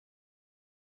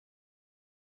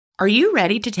Are you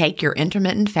ready to take your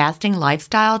intermittent fasting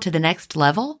lifestyle to the next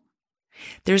level?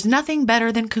 There's nothing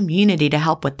better than community to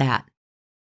help with that.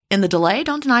 In the Delay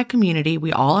Don't Deny community,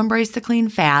 we all embrace the clean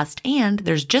fast, and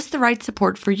there's just the right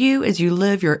support for you as you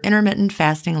live your intermittent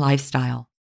fasting lifestyle.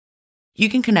 You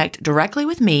can connect directly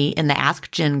with me in the Ask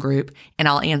Jen group, and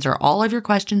I'll answer all of your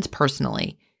questions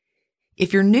personally.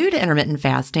 If you're new to intermittent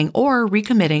fasting or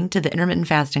recommitting to the intermittent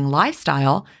fasting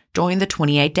lifestyle, join the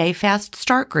 28-Day Fast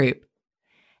Start group.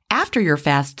 After your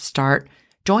fast start,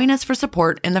 join us for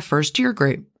support in the First Year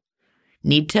group.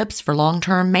 Need tips for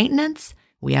long-term maintenance?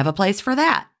 We have a place for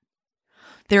that.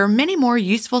 There are many more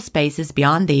useful spaces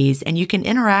beyond these, and you can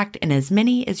interact in as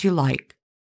many as you like.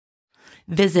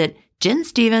 Visit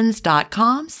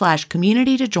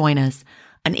jenstevens.com/community to join us.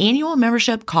 An annual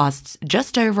membership costs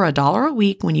just over $1 a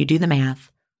week when you do the math.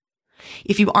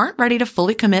 If you aren't ready to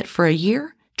fully commit for a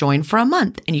year, join for a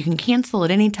month and you can cancel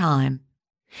at any time.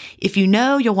 If you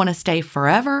know you'll want to stay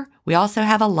forever, we also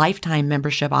have a lifetime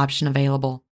membership option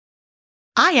available.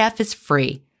 IF is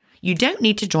free. You don't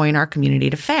need to join our community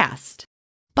to fast.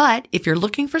 But if you're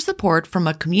looking for support from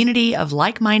a community of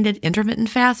like-minded intermittent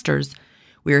fasters,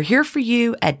 we're here for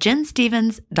you at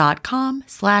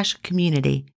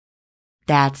jenstevens.com/community.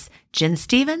 That's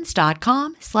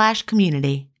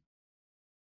jenstevens.com/community.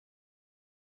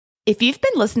 If you've been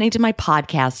listening to my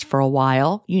podcast for a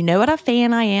while, you know what a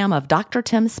fan I am of Dr.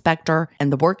 Tim Spector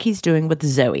and the work he's doing with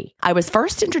Zoe. I was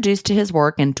first introduced to his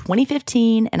work in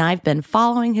 2015, and I've been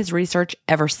following his research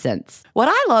ever since. What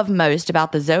I love most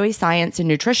about the Zoe Science and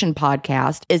Nutrition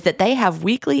podcast is that they have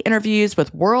weekly interviews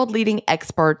with world-leading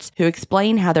experts who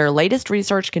explain how their latest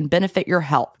research can benefit your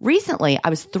health. Recently, I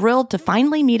was thrilled to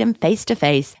finally meet him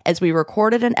face-to-face as we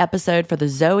recorded an episode for the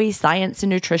Zoe Science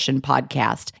and Nutrition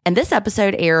podcast, and this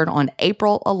episode aired on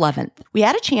April 11th. We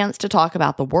had a chance to talk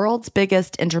about the world's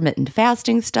biggest intermittent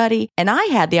fasting study, and I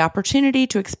had the opportunity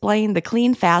to explain the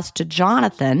clean fast to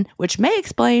Jonathan, which may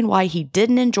explain why he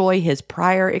didn't enjoy his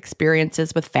prior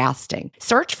experiences with fasting.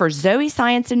 Search for Zoe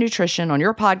Science and Nutrition on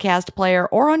your podcast player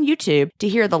or on YouTube to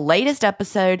hear the latest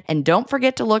episode, and don't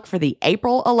forget to look for the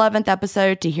April 11th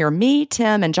episode to hear me,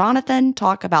 Tim, and Jonathan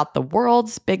talk about the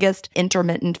world's biggest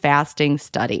intermittent fasting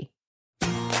study.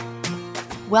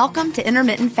 Welcome to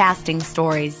Intermittent Fasting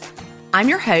Stories. I'm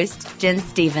your host, Jen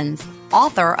Stevens,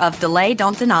 author of Delay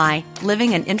Don't Deny,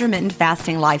 Living an Intermittent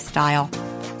Fasting Lifestyle.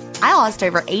 I lost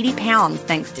over 80 pounds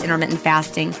thanks to intermittent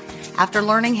fasting after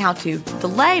learning how to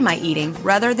delay my eating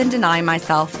rather than deny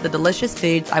myself the delicious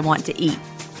foods I want to eat.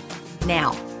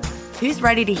 Now, who's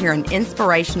ready to hear an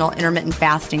inspirational intermittent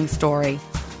fasting story?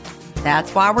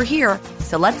 That's why we're here,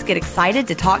 so let's get excited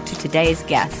to talk to today's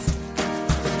guest.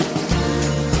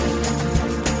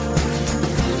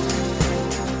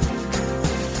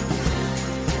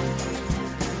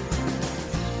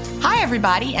 Hi,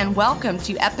 everybody, and welcome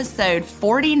to episode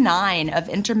 49 of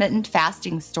Intermittent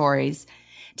Fasting Stories.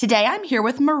 Today, I'm here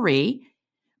with Marie.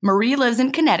 Marie lives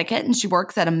in Connecticut, and she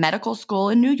works at a medical school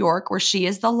in New York where she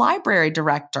is the library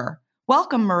director.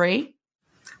 Welcome, Marie.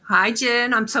 Hi,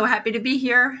 Jen. I'm so happy to be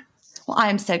here. Well, I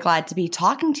am so glad to be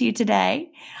talking to you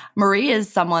today. Marie is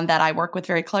someone that I work with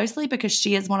very closely because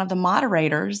she is one of the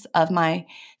moderators of my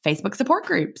Facebook support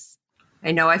groups.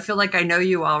 I know. I feel like I know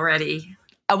you already.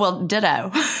 Oh, well,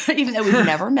 ditto, even though we've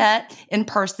never met in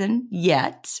person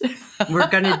yet. We're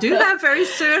going to do that very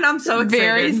soon. I'm so excited.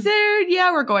 Very soon.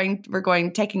 Yeah, we're going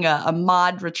taking a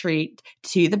mod retreat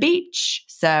to the beach.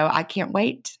 So I can't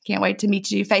wait. Can't wait to meet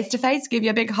you face to face, give you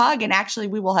a big hug. And actually,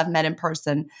 we will have met in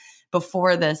person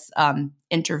before this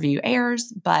interview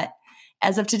airs. But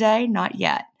as of today, not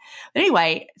yet. But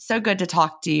anyway, so good to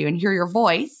talk to you and hear your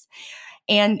voice.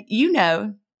 And you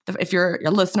know, if you're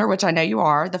a listener, which I know you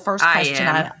are, the first question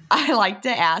I like to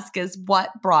ask is,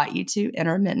 what brought you to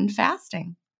intermittent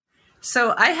fasting?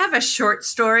 So I have a short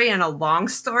story and a long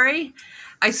story.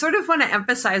 I sort of want to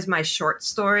emphasize my short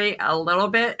story a little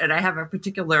bit, and I have a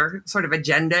particular sort of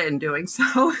agenda in doing so.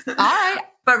 All right.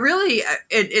 But really,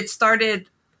 it started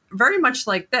very much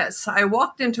like this. I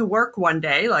walked into work one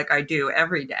day, like I do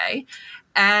every day,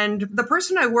 and the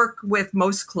person I work with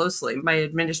most closely, my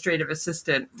administrative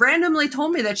assistant, randomly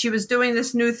told me that she was doing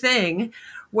this new thing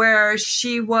where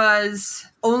she was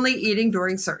only eating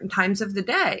during certain times of the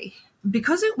day.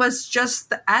 Because it was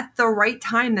just at the right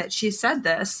time that she said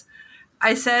this,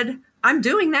 I said, I'm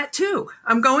doing that too.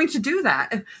 I'm going to do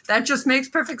that. That just makes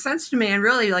perfect sense to me. And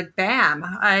really, like, bam,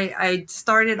 I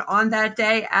started on that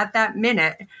day at that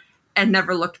minute and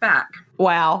never looked back.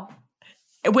 Wow.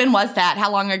 When was that? How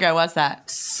long ago was that?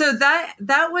 So that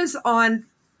was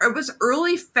it was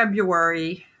early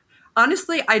February.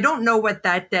 Honestly, I don't know what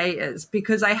that day is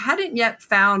because I hadn't yet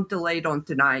found Delay Don't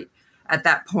Deny at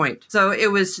that point. So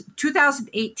it was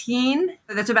 2018.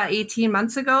 That's about 18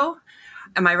 months ago.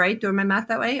 Am I right doing my math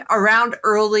that way? Around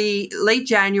late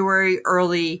January,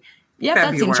 early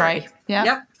February. That seems right.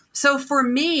 Yep. So for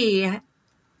me,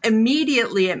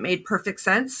 immediately it made perfect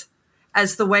sense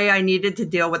as the way I needed to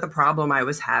deal with the problem I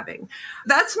was having.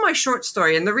 That's my short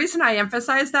story. And the reason I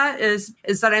emphasize that is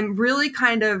that I'm really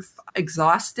kind of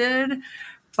exhausted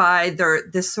by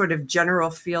this sort of general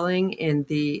feeling in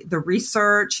the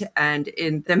research and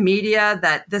in the media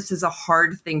that this is a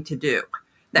hard thing to do,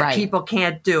 that people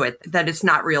can't do it, that it's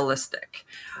not realistic.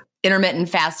 Intermittent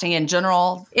fasting in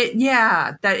general.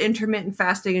 That intermittent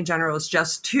fasting in general is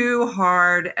just too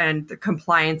hard and the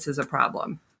compliance is a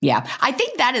problem. Yeah. I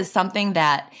think that is something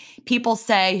that people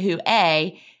say who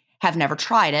A, have never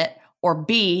tried it, or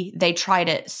B, they tried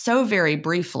it so very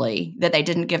briefly that they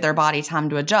didn't give their body time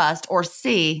to adjust, or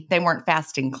C, they weren't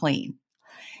fasting clean.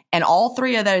 And all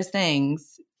three of those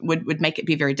things would make it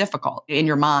be very difficult in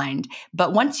your mind.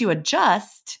 But once you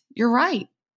adjust, you're right.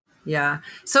 Yeah.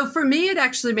 So for me, it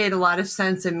actually made a lot of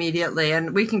sense immediately.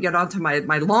 And we can get on to my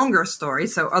longer story.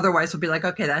 So otherwise we'll be like,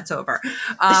 okay, that's over.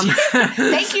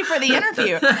 Thank you for the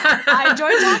interview. I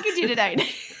enjoyed talking to you today.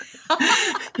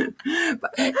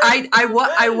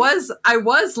 I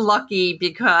was lucky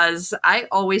because I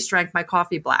always drank my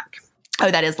coffee black. Oh,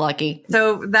 that is lucky.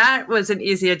 So that was an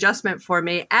easy adjustment for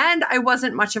me. And I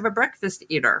wasn't much of a breakfast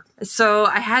eater. So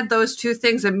I had those two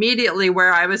things immediately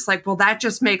where I was like, well, that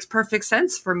just makes perfect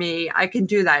sense for me. I can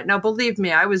do that. Now, believe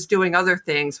me, I was doing other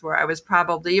things where I was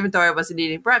probably, even though I wasn't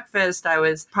eating breakfast, I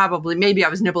was probably, maybe I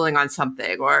was nibbling on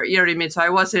something, or, you know what I mean? So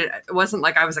it wasn't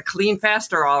like I was a clean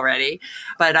faster already,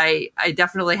 but I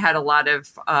definitely had a lot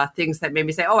of things that made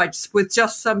me say, with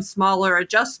just some smaller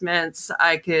adjustments,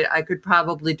 I could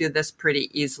probably do this pretty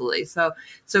easily. So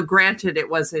granted, it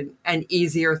wasn't an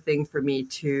easier thing for me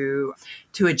to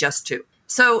adjust to.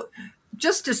 So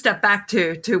just to step back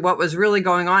to what was really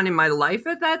going on in my life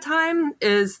at that time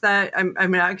is that,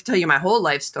 I could tell you my whole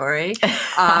life story.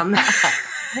 I'm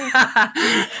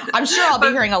sure I'll be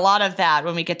hearing a lot of that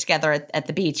when we get together at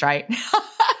the beach, right?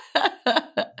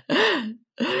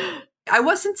 I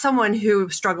wasn't someone who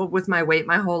struggled with my weight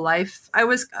my whole life. I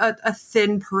was a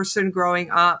thin person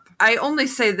growing up. I only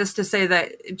say this to say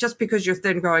that just because you're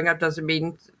thin growing up doesn't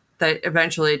mean that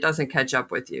eventually it doesn't catch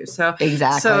up with you. So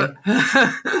exactly.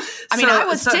 I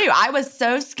was too. I was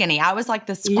so skinny. I was like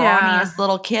the scrawniest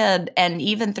little kid. And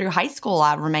even through high school,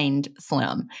 I remained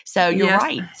slim. So you're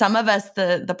right. Some of us,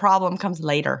 the problem comes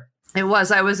later. I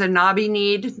was a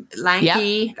knobby-kneed,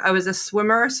 lanky. Yep. I was a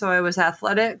swimmer, so I was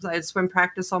athletic. I had swim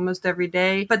practice almost every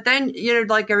day. But then,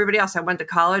 like everybody else, I went to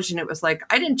college and it was like,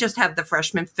 I didn't just have the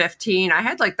freshman 15. I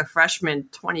had like the freshman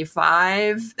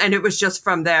 25. And it was just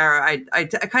from there, I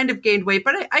kind of gained weight,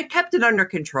 but I kept it under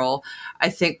control, I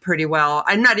think, pretty well.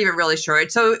 I'm not even really sure.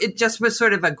 So it just was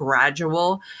sort of a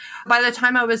gradual. By the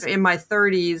time I was in my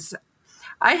 30s,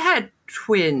 I had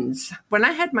twins. When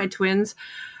I had my twins,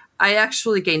 I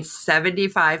actually gained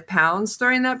 75 pounds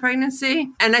during that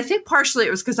pregnancy. And I think partially it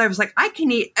was because I was like, I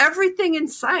can eat everything in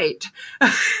sight.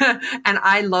 And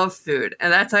I love food.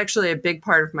 And that's actually a big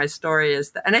part of my story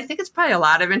and I think it's probably a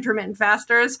lot of intermittent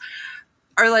fasters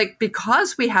are like,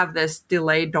 because we have this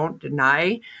delay, don't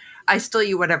deny, I still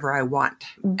eat whatever I want.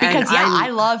 Because I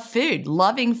love food.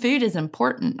 Loving food is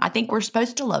important. I think we're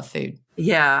supposed to love food.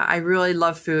 Yeah, I really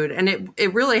love food. And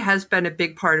it really has been a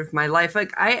big part of my life.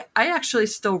 Like I actually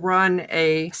still run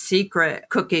a secret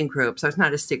cooking group. So it's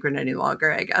not a secret any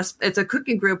longer, I guess. It's a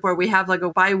cooking group where we have like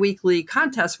a bi-weekly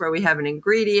contest where we have an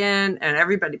ingredient and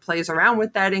everybody plays around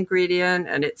with that ingredient.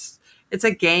 And it's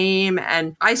a game.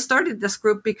 And I started this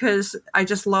group because I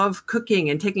just love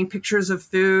cooking and taking pictures of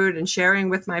food and sharing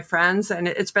with my friends. And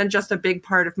it's been just a big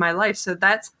part of my life. So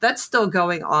that's still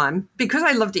going on. Because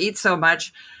I love to eat so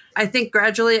much, I think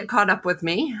gradually it caught up with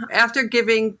me. After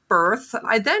giving birth,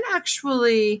 I then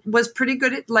actually was pretty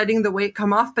good at letting the weight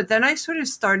come off. But then I sort of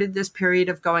started this period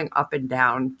of going up and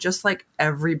down, just like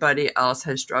everybody else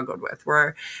has struggled with,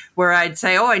 where I'd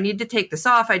say, I need to take this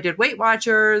off. I did Weight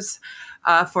Watchers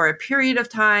for a period of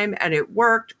time and it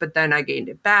worked, but then I gained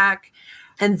it back.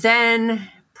 And then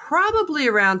probably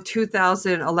around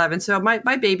 2011. So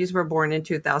my babies were born in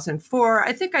 2004.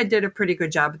 I think I did a pretty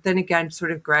good job, but then again,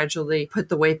 sort of gradually put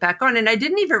the weight back on. And I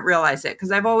didn't even realize it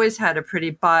because I've always had a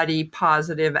pretty body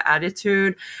positive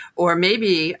attitude, or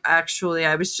maybe actually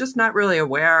I was just not really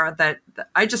aware that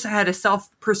I just had a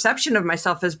self-perception of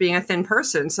myself as being a thin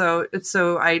person. So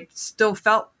I still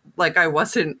felt like I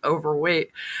wasn't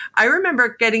overweight. I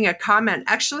remember getting a comment.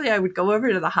 Actually, I would go over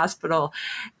to the hospital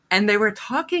and they were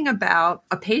talking about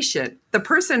a patient. The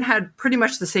person had pretty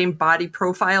much the same body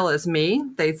profile as me.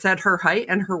 They said her height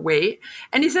and her weight.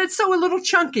 And he said, so a little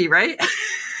chunky, right?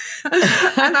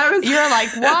 And you're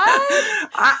like, what?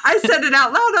 I said it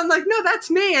out loud. I'm like, no, that's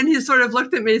me. And he sort of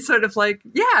looked at me sort of like,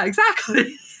 yeah,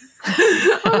 exactly.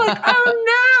 I'm like, oh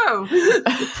no.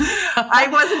 I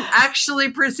wasn't actually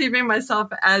perceiving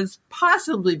myself as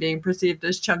possibly being perceived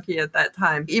as chunky at that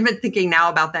time. Even thinking now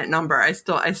about that number, I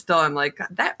still am like,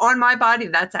 that on my body,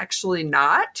 that's actually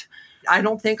not. I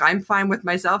don't think I'm fine with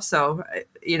myself. So,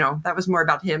 that was more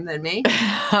about him than me.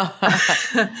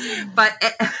 But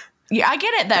yeah, I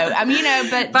get it though. I mean,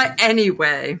 but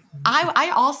anyway,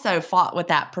 I also fought with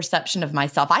that perception of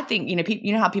myself. I think,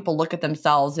 you know how people look at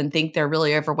themselves and think they're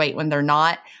really overweight when they're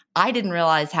not. I didn't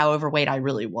realize how overweight I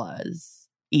really was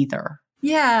either.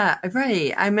 Yeah,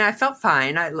 right. I mean, I felt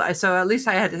fine. So at least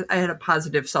I had a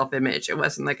positive self-image. It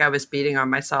wasn't like I was beating on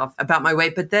myself about my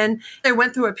weight. But then I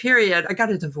went through a period. I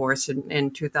got a divorce in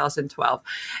 2012.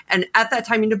 And at that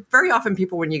time, very often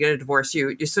people, when you get a divorce,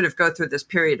 you sort of go through this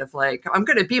period of like, I'm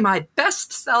going to be my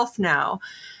best self now.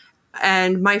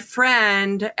 And my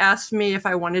friend asked me if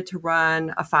I wanted to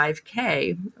run a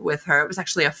 5K with her. It was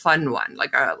actually a fun one,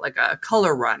 like a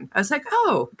color run. I was like,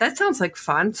 oh, that sounds like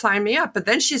fun. Sign me up. But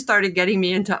then she started getting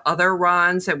me into other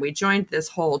runs, and we joined this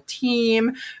whole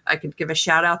team. I could give a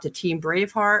shout out to Team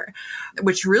Braveheart,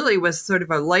 which really was sort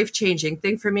of a life-changing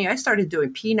thing for me. I started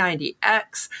doing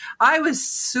P90X. I was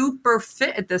super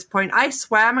fit at this point. I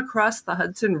swam across the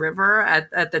Hudson River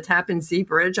at the Tappan Zee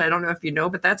Bridge. I don't know if you know,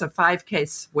 but that's a 5K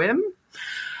swim.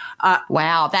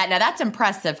 Wow, that's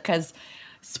impressive because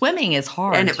swimming is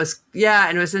hard. And it was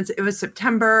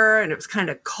September, and it was kind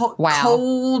of cold,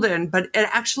 but it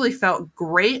actually felt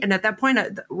great. And at that point,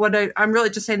 I'm really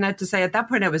just saying that to say at that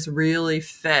point I was really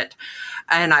fit,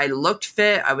 and I looked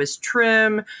fit. I was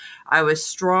trim. I was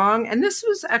strong. And this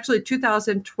was actually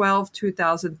 2012,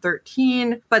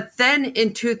 2013. But then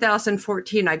in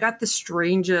 2014, I got the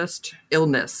strangest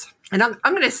illness. And I'm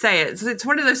going to say it. It's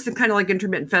one of those things kind of like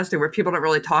intermittent fasting where people don't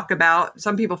really talk about.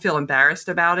 Some people feel embarrassed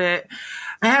about it.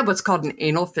 I had what's called an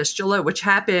anal fistula, which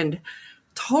happened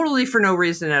totally for no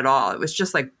reason at all. It was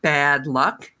just like bad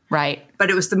luck. Right. But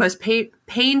it was the most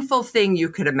painful thing you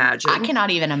could imagine. I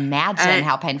cannot even imagine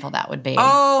how painful that would be.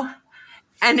 Oh,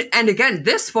 and again,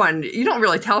 this one, you don't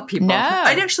really tell people. No.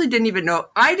 I actually didn't even know.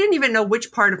 I didn't even know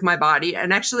which part of my body.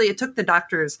 And actually, it took the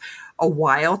doctors a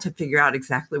while to figure out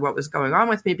exactly what was going on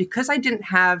with me because I didn't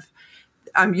have,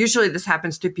 usually this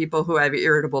happens to people who have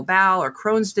irritable bowel or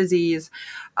Crohn's disease.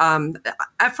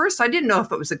 At first, I didn't know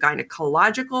if it was a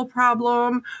gynecological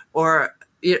problem or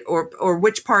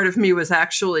which part of me was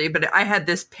actually, but I had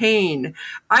this pain.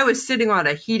 I was sitting on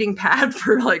a heating pad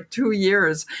for like 2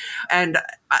 years. And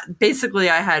basically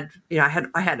I had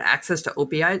access to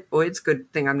opioids.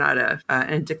 Good thing I'm not an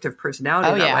addictive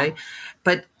personality that way.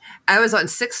 But I was on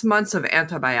 6 months of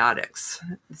antibiotics,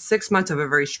 6 months of a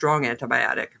very strong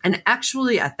antibiotic. And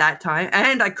actually at that time,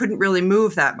 and I couldn't really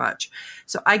move that much.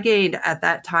 So I gained at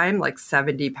that time like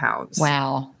 70 pounds.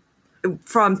 Wow.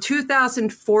 From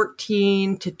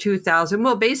 2014 to 2000,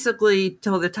 well, basically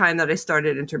till the time that I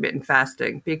started intermittent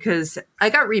fasting, because I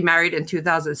got remarried in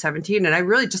 2017. And I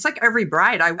really, just like every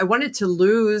bride, I wanted to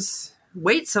lose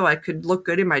weight so I could look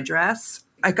good in my dress.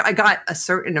 I got a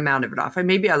certain amount of it off.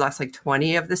 Maybe I lost like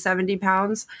 20 of the 70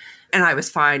 pounds. And I was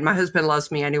fine. My husband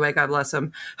loves me anyway. God bless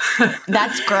him.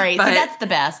 That's great. So that's the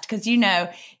best because,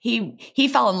 he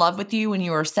fell in love with you when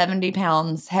you were 70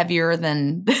 pounds heavier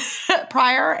than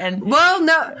prior. And well,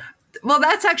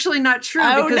 that's actually not true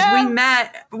because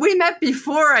we met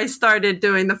before I started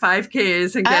doing the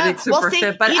 5Ks and getting super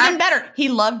fit. But even better, he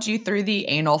loved you through the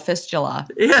anal fistula.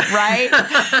 Yeah. Right?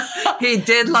 He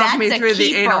did love me through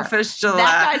the anal fistula.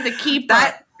 That guy's a keeper.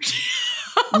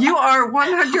 You are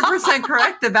 100%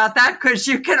 correct about that because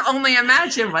you can only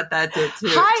imagine what that did to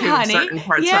certain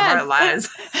parts of our lives.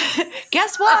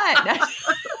 Guess what?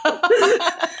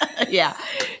 Yeah.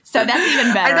 So that's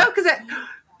even better. I know because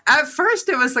at first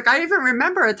it was like, I even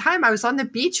remember a time I was on the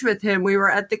beach with him. We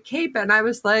were at the Cape and I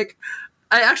was like,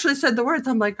 I actually said the words,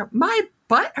 I'm like, my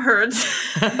butt hurts.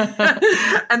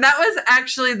 And that was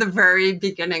actually the very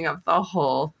beginning of the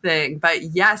whole thing. But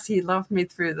yes, he loved me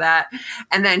through that.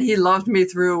 And then he loved me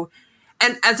through,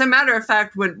 and as a matter of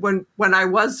fact, when I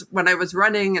was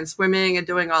running and swimming and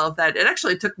doing all of that, it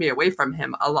actually took me away from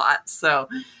him a lot. So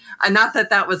not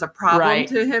that was a problem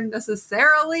to him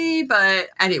necessarily, but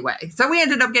anyway. So we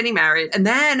ended up getting married. And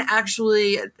then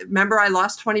actually, remember I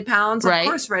lost 20 pounds? Of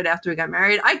course, right after we got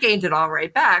married. I gained it all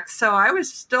right back. So I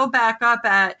was still back up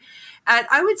at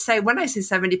I would say, when I say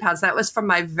 70 pounds, that was from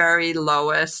my very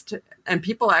lowest And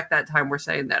people at that time were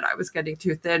saying that I was getting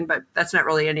too thin, but that's not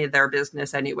really any of their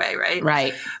business anyway, right?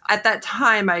 Right. At that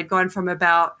time, I'd gone from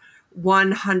about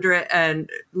 100 and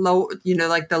low,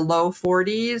 like the low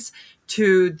 40s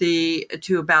to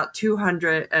about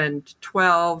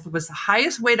 212 was the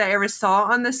highest weight I ever saw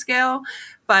on the scale.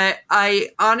 But I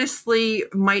honestly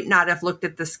might not have looked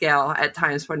at the scale at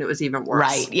times when it was even worse.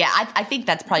 Right. Yeah. I think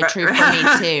that's probably true for me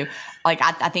too. Like,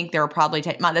 I think there were probably,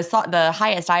 the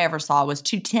highest I ever saw was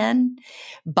 210,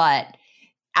 but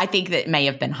I think that it may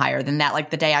have been higher than that. Like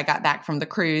the day I got back from the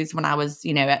cruise when I was,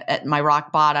 at my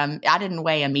rock bottom, I didn't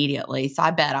weigh immediately. So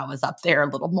I bet I was up there a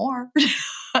little more,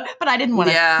 but I didn't want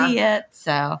to see it.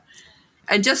 So.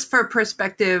 And just for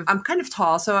perspective, I'm kind of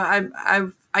tall. So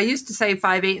I used to say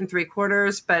 5'8" and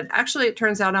 3/4, but actually it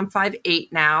turns out I'm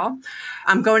 5'8" now.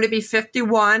 I'm going to be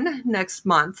 51 next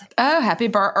month. Oh, happy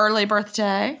early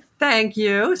birthday. Thank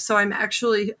you. So I'm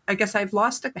actually, I guess I've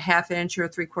lost a ½ inch or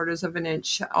 3/4 of an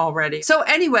inch already. So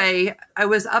anyway, I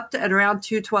was up to at around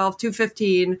 212,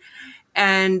 215.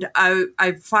 And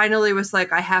I finally was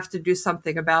like, I have to do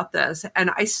something about this.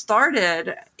 And I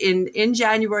started in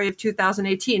January of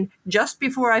 2018, just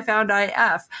before I found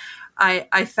IF.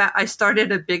 I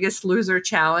started a Biggest Loser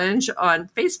challenge on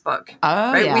Facebook.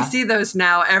 Oh, right? Yeah. We see those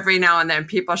now every now and then.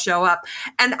 People show up.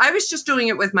 And I was just doing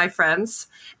it with my friends.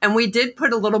 And we did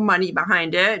put a little money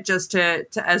behind it just to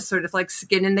as sort of like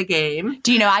skin in the game.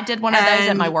 Do you know, I did one of those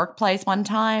at my workplace one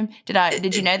time.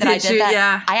 Did you know that I did that?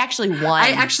 Yeah. I actually won.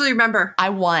 I actually remember. I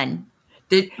won.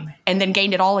 And then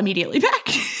gained it all immediately back.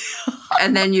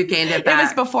 And then you gained it back. It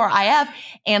was before IF.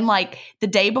 And like the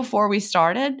day before we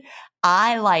started,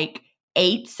 I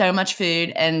ate so much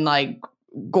food and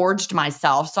gorged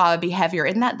myself so I would be heavier.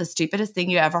 Isn't that the stupidest thing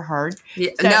you ever heard?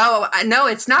 Yeah, so, no,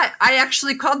 it's not. I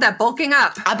actually called that bulking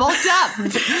up. I bulked up.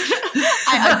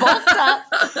 I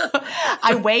bulked up.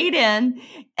 I weighed in,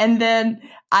 and then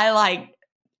I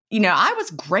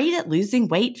was great at losing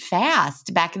weight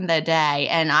fast back in the day,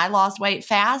 and I lost weight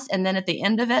fast. And then at the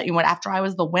end of it, after I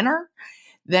was the winner,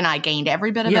 then I gained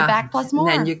every bit of it back plus more.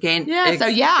 And then you gained. Yeah.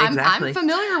 Exactly. I'm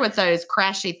familiar with those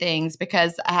crashy things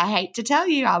because I hate to tell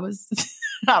you, I was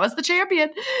the champion.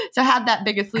 So how'd that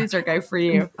Biggest Loser go for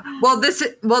you? Well, this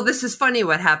is funny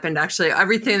what happened, actually.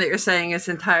 Everything that you're saying is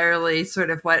entirely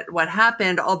sort of what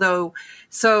happened. Although,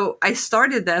 so I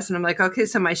started this and I'm like, okay,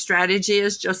 so my strategy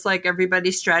is just like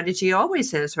everybody's strategy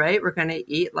always is, right? We're going to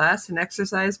eat less and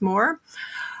exercise more.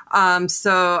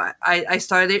 So I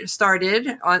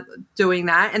started on doing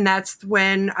that. And that's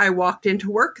when I walked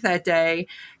into work that day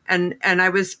and I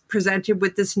was presented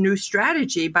with this new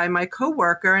strategy by my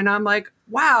coworker. And I'm like,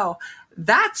 wow,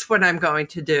 that's what I'm going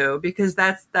to do because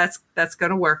that's going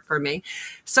to work for me.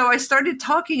 So I started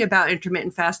talking about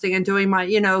intermittent fasting and doing my,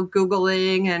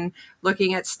 Googling and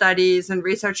looking at studies and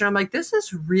research. And I'm like, this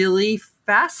is really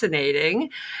fascinating.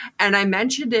 And I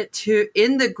mentioned it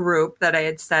in the group that I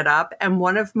had set up. And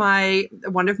one of my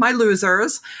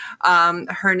losers,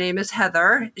 her name is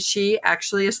Heather. She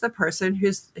actually is the person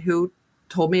who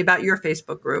told me about your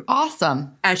Facebook group.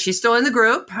 Awesome. And she's still in the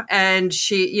group. And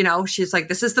she, she's like,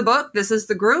 this is the book, this is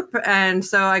the group. And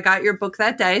so I got your book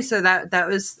that day. So that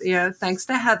was, thanks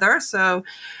to Heather. So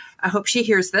I hope she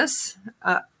hears this.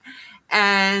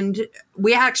 And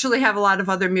we actually have a lot of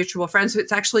other mutual friends.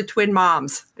 It's actually twin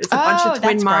moms. It's a bunch of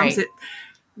twin moms.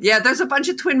 There's a bunch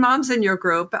of twin moms in your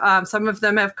group. Some of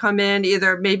them have come in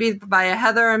either maybe via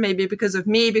Heather or maybe because of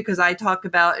me, because I talk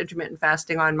about intermittent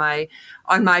fasting on my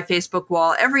Facebook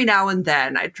wall every now and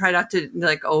then. I try not to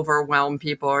overwhelm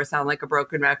people or sound like a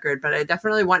broken record, but I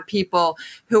definitely want people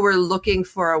who are looking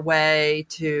for a way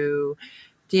to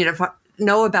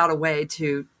know about a way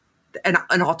to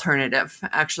an alternative,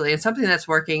 actually, and something that's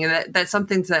working. And that's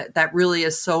something that really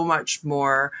is so much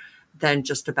more than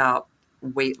just about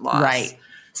weight loss. Right.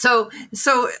 So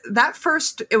that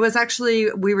first, it was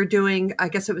actually, we were doing, I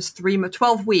guess it was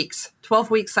 12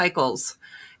 week cycles.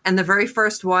 And the very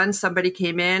first one, somebody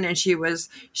came in and she was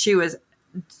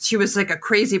like a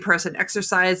crazy person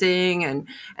exercising and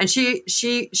she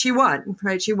won,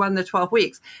 right? She won the 12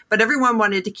 weeks, but everyone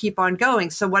wanted to keep on going.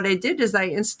 So what I did is I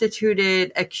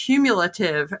instituted a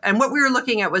cumulative, and what we were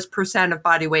looking at was percent of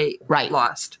body weight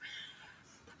lost.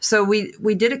 So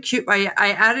we did I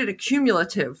added a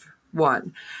cumulative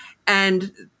one.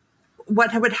 And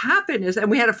what would happen is, and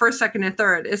we had a first, second, and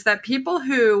third, is that people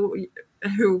who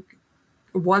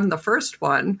won the first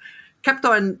one kept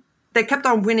on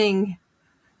winning.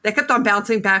 They kept on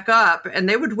bouncing back up and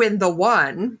they would win the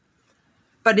one.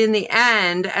 But in the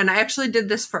end, and I actually did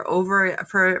this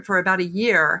for about a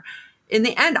year, in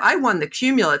the end, I won the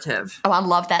cumulative. Oh, I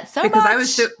love that so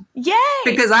because much. Yay!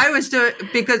 Because I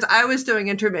was doing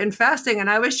intermittent fasting, and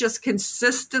I was just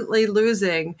consistently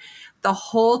losing the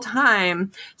whole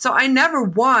time. So I never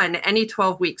won any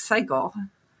 12-week cycle,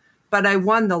 but I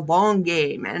won the long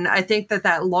game. And I think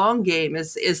that long game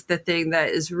is the thing that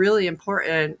is really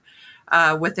important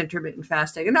with intermittent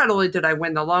fasting. And not only did I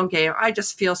win the long game, I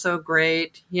just feel so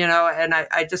great, and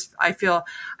I feel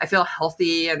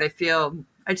healthy, and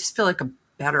I just feel like a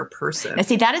better person. Now,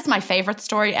 see, that is my favorite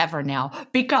story ever now,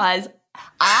 because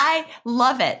I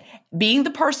love it. Being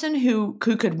the person who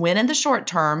could win in the short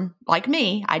term, like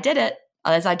me, I did it,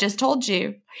 as I just told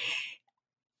you.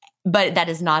 But that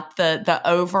is not the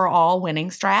overall winning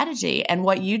strategy. And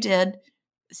what you did,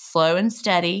 slow and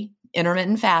steady,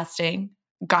 intermittent fasting,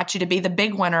 got you to be the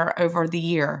big winner over the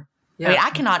year. Yeah. I mean, I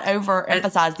cannot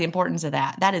overemphasize the importance of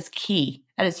that. That is key.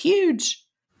 That is huge.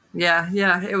 Yeah,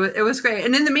 it was great.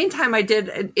 And in the meantime, I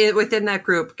did within that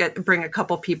group bring a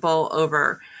couple people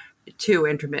over to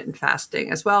intermittent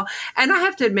fasting as well. And I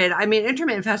have to admit, I mean,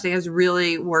 intermittent fasting has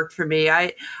really worked for me.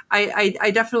 I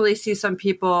definitely see some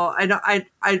people.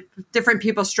 Different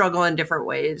people struggle in different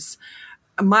ways.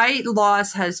 My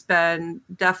loss has been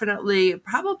definitely,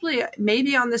 probably,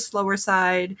 maybe on the slower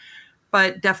side,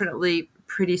 but definitely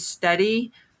pretty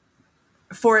steady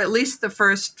for at least the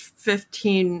first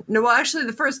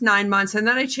the first 9 months. And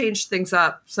then I changed things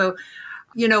up. So,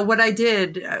 what I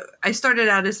did, I started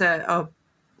out as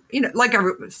like a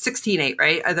 16-8,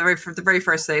 right? The very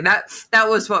first thing that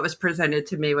was what was presented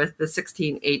to me with the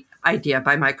 16-8 idea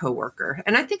by my coworker.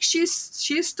 And I think she's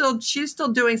still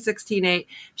doing 16-8.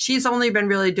 She's only been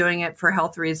really doing it for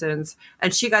health reasons.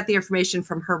 And she got the information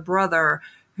from her brother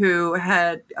who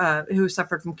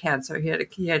suffered from cancer. He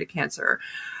had a cancer.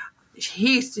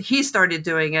 He started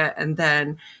doing it, and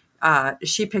then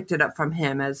she picked it up from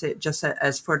him as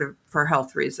for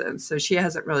health reasons. So she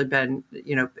hasn't really been,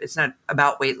 it's not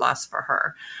about weight loss for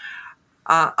her.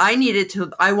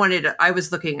 I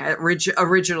was looking at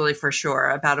originally for sure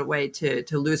about a way to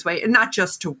lose weight, and not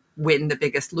just to win the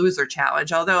Biggest Loser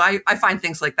challenge, although I find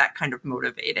things like that kind of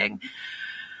motivating.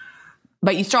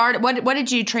 But you started, what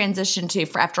did you transition to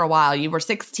after a while? You were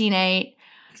 16-8.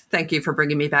 Thank you for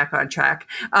bringing me back on track.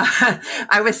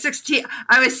 I was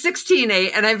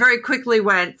 16-8, and I very quickly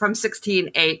went from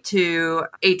 16-8 to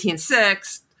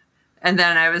 18-6, and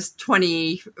then I was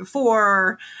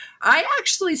 24. I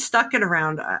actually stuck it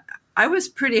around. I was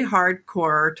pretty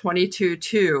hardcore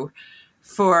 22-2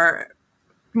 for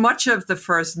much of the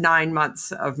first 9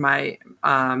 months of my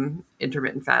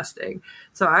intermittent fasting.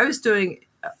 So I was doing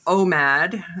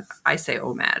OMAD. I say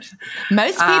OMAD.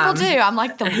 Most people do. I'm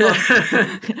like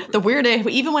the weird.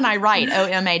 Even when I write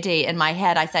OMAD in my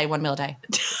head, I say 1 meal a day.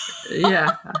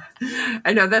 Yeah,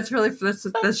 I know that's just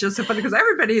so funny because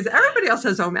everybody else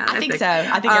has OMAD. I think so.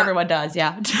 I think everyone does.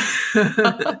 Yeah.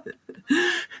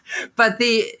 But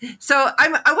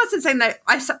I wasn't saying that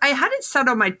I had it set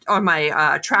on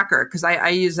my tracker because I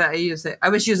use it. I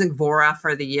was using Vora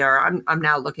for the year. I'm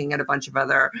now looking at a bunch of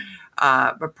other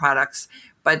products,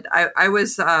 but I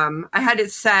had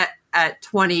it set at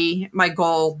 20, my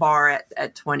goal bar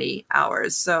at 20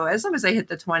 hours. So as long as I hit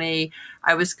the 20,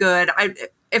 I was good.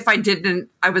 If I didn't,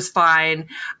 I was fine.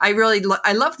 I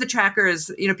love the trackers.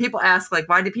 People ask like,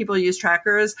 why do people use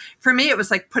trackers? For me, it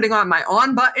was like putting on my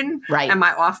on button and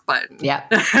my off button. Yeah,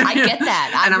 I get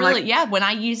that. When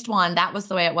I used one, that was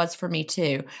the way it was for me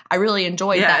too. I really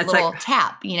enjoyed that little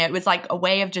tap. It was like a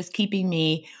way of just keeping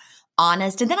me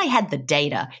honest. And then I had the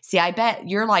data. See, I bet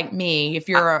you're like me. If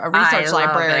you're a research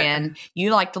librarian,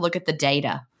 you like to look at the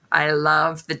data. I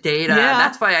love the data. Yeah.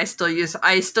 That's why I still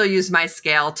use my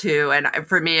scale too. And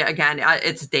for me, again,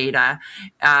 it's data.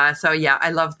 So yeah,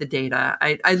 I love the data.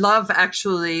 I love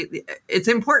actually, it's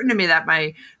important to me that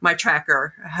my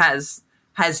tracker has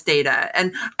data.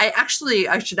 And I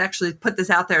should actually put this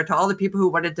out there to all the people who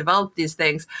want to develop these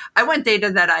things. I want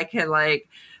data that I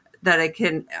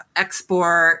can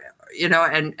export,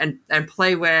 and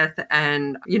play with.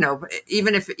 And,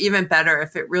 even better,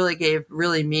 if it really gave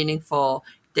really meaningful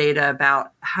data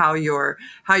about how your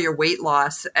weight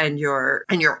loss and your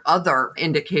other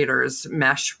indicators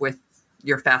mesh with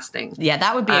your fasting. Yeah,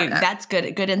 that would be that's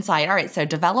good insight. All right, so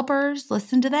developers,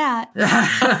 listen to that.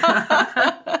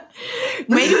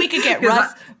 Maybe we could get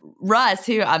Russ,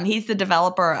 who he's the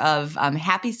developer of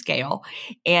Happy Scale,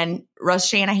 and Russ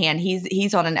Shanahan.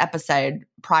 He's on an episode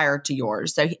prior to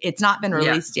yours, so it's not been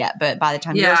released yet. But by the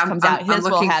time yours comes out, his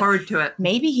will have. Forward to it.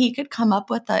 Maybe he could come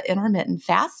up with an intermittent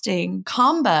fasting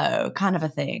combo kind of a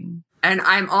thing. And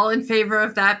I'm all in favor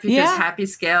of that because Happy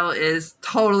Scale is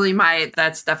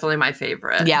that's definitely my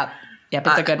favorite. Yep,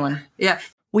 it's a good one. Yeah.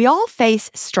 We all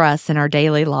face stress in our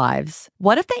daily lives.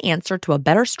 What if the answer to a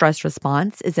better stress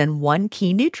response is in one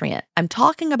key nutrient? I'm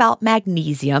talking about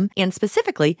magnesium, and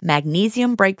specifically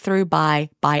Magnesium Breakthrough by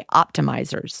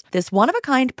Bioptimizers. This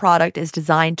one-of-a-kind product is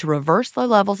designed to reverse low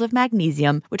levels of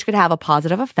magnesium, which could have a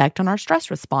positive effect on our stress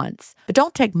response. But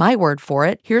don't take my word for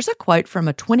it. Here's a quote from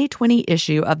a 2020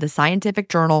 issue of the scientific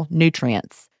journal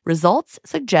Nutrients. Results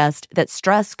suggest that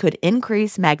stress could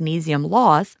increase magnesium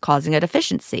loss, causing a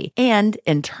deficiency. And,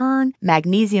 in turn,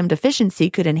 magnesium deficiency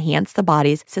could enhance the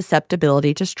body's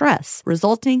susceptibility to stress,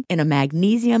 resulting in a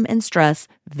magnesium and stress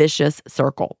vicious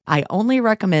circle. I only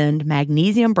recommend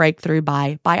Magnesium Breakthrough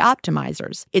by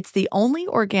Bioptimizers. It's the only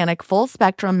organic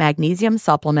full-spectrum magnesium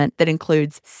supplement that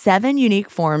includes 7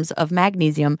 unique forms of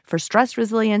magnesium for stress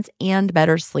resilience and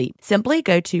better sleep. Simply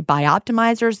go to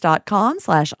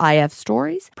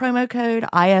bioptimizers.com/ifstories, promo code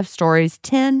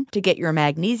IFStories10 to get your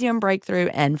Magnesium Breakthrough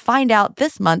and find out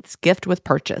this month's gift with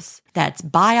purchase. That's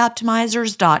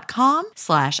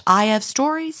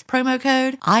bioptimizers.com/IFstories, promo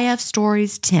code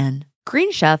IFStories10.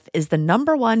 Green Chef is the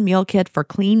 #1 meal kit for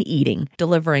clean eating,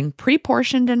 delivering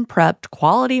pre-portioned and prepped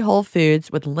quality whole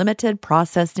foods with limited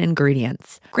processed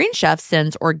ingredients. Green Chef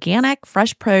sends organic,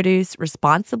 fresh produce,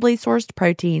 responsibly sourced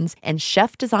proteins, and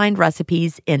chef-designed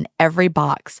recipes in every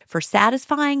box for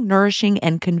satisfying, nourishing,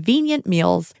 and convenient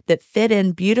meals that fit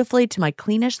in beautifully to my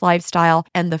cleanish lifestyle,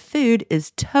 and the food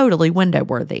is totally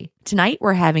window-worthy. Tonight,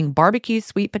 we're having barbecue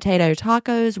sweet potato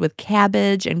tacos with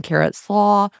cabbage and carrot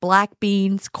slaw, black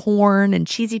beans, corn, and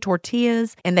cheesy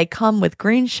tortillas, and they come with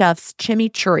Green Chef's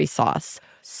chimichurri sauce.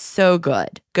 So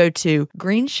good. Go to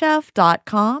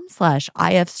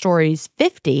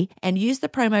greenchef.com/IFstories50 and use the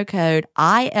promo code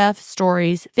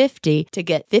IFstories50 to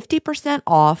get 50%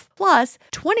 off plus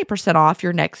 20% off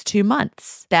your next 2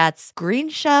 months. That's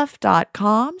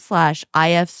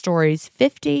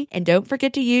greenchef.com/IFstories50. And don't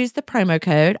forget to use the promo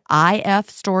code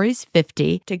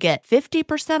IFstories50 to get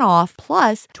 50% off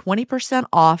plus 20%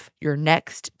 off your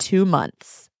next 2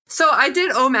 months. So I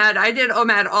did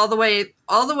OMAD all the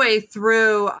way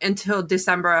through until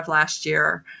December of last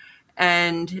year.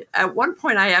 And at one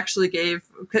point I actually gave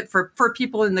for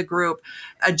people in the group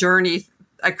a journey.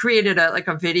 I created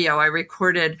a video. I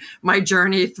recorded my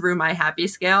journey through my happy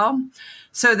scale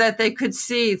so that they could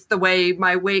see the way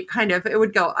my weight it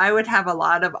would go. I would have a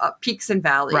lot of peaks and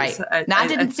valleys. Right. I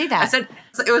didn't see that. I said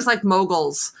it was like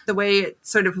moguls. The way it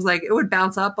sort of was like, it would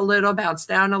bounce up a little, bounce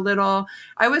down a little.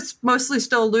 I was mostly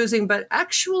still losing, but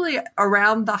actually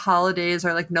around the holidays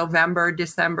or like November,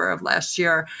 December of last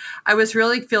year, I was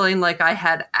really feeling like I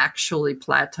had actually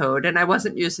plateaued, and I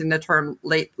wasn't using the term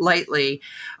lightly.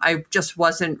 I just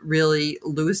wasn't really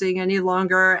losing any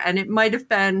longer. And it might have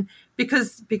been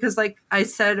because like I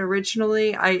said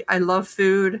originally, I love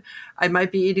food. I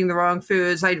might be eating the wrong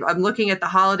foods. I'm looking at the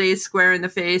holidays square in the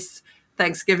face.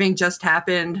 Thanksgiving just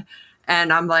happened.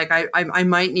 And I'm like, I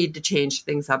might need to change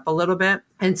things up a little bit.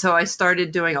 And so I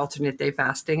started doing alternate day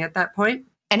fasting at that point.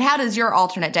 And how does your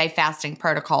alternate day fasting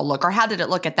protocol look, or how did it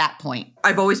look at that point?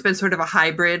 I've always been sort of a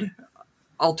hybrid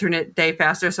alternate day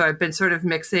faster. So I've been sort of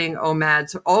mixing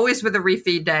OMADs, always with a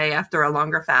refeed day after a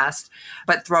longer fast,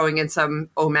 but throwing in some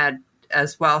OMAD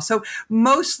as well. So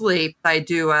mostly I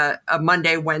do a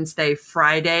Monday, Wednesday,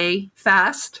 Friday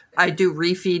fast. I do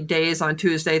refeed days on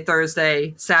Tuesday,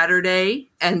 Thursday, Saturday,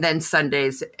 and then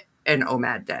Sundays an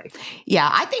OMAD day. Yeah,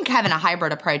 I think having a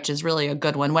hybrid approach is really a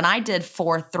good one. When I did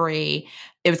 4-3,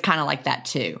 it was kind of like that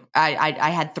too.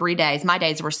 I had 3 days. My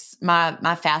days were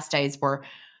my fast days were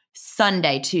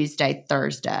Sunday, Tuesday,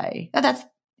 Thursday.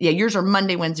 Yours are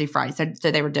Monday, Wednesday, Friday. So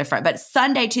they were different. But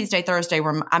Sunday, Tuesday, Thursday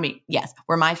were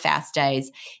my fast days.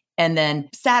 And then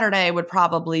Saturday would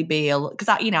probably be because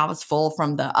I was full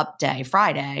from the up day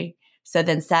Friday. So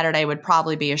then Saturday would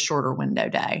probably be a shorter window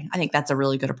day. I think that's a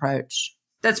really good approach.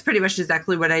 That's pretty much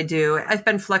exactly what I do. I've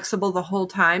been flexible the whole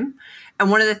time.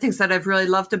 And one of the things that I've really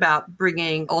loved about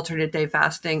bringing alternate day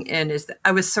fasting in is that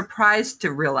I was surprised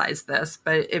to realize this,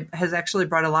 but it has actually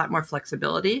brought a lot more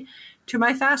flexibility to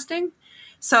my fasting.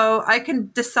 So I can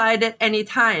decide at any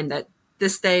time that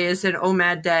this day is an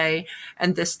OMAD day,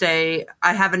 and this day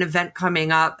I have an event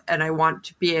coming up and I want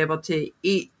to be able to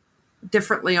eat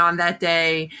differently on that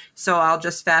day. So I'll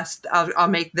just fast. I'll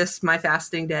make this my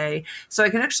fasting day. So I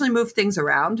can actually move things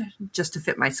around just to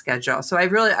fit my schedule. So I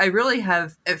really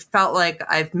have, it felt like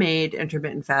I've made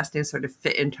intermittent fasting sort of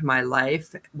fit into my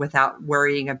life without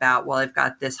worrying about, well, I've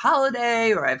got this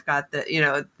holiday or I've got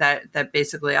the, that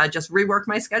basically I just rework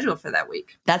my schedule for that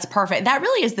week. That's perfect. That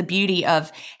really is the beauty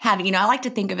of having, I like to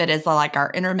think of it as like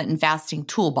our intermittent fasting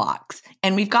toolbox.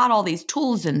 And we've got all these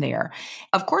tools in there.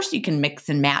 Of course, you can mix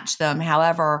and match them,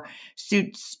 however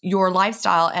suits your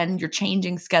lifestyle and your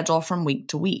changing schedule from week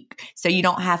to week. So you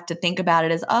don't have to think about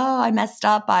it as, oh, I messed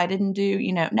up. I didn't do,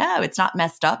 no, it's not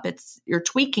messed up. It's you're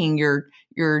tweaking. You're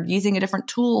using a different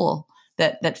tool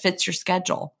that fits your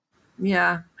schedule.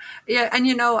 Yeah. Yeah.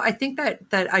 And, I think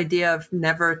that idea of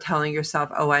never telling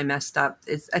yourself, oh, I messed up,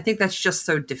 I think that's just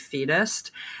so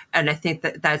defeatist. And I think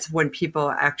that's when people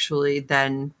actually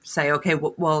then say, okay,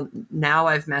 well, now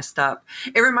I've messed up.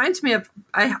 It reminds me of,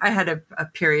 I had a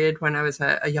period when I was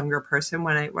a younger person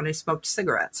when I smoked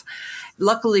cigarettes.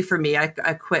 Luckily for me, I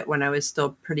quit when I was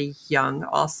still pretty young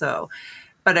also.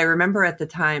 But I remember at the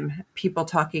time people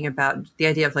talking about the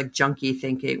idea of like junkie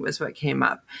thinking was what came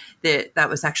up. That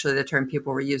was actually the term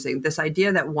people were using. This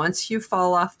idea that once you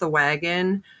fall off the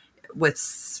wagon with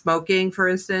smoking, for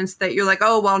instance, that you're like,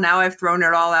 oh, well, now I've thrown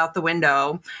it all out the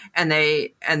window, and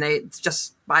they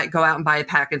just go out and buy a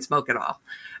pack and smoke it all.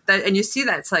 And you see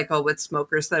that cycle with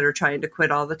smokers that are trying to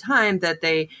quit all the time,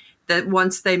 that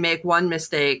once they make one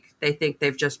mistake, they think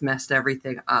they've just messed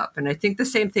everything up. And I think the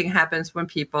same thing happens when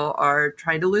people are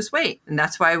trying to lose weight. And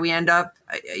that's why we end up,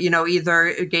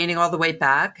 either gaining all the weight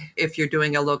back. If you're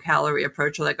doing a low calorie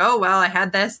approach, you're like, oh, well, I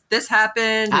had this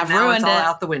happened. I've now ruined it's all it.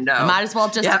 out the window. I might as well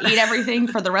just eat everything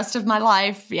for the rest of my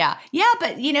life. Yeah. Yeah.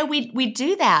 But we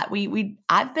do that.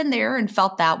 I've been there and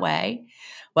felt that way.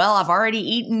 Well, I've already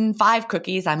eaten 5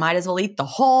 cookies. I might as well eat the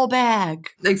whole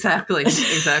bag. Exactly.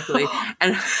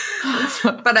 And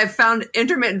but I've found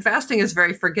intermittent fasting is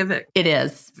very forgiving. It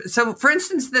is. So, for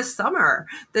instance, this summer,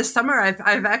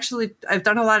 I've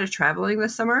done a lot of traveling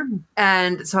this summer,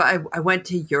 and so I went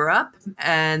to Europe,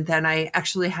 and then I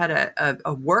actually had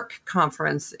a work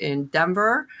conference in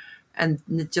Denver, and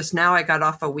just now I got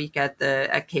off a week at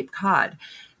Cape Cod.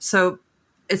 So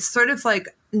it's sort of like,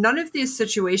 none of these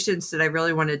situations did I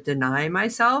really want to deny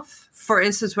myself. For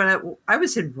instance, when I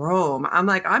was in Rome, I'm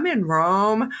like, I'm in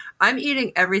Rome. I'm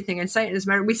eating everything in sight. As a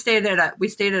matter, we stayed at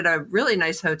a really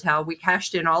nice hotel. We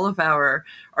cashed in all of our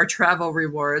travel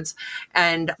rewards,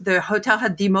 and the hotel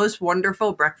had the most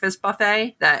wonderful breakfast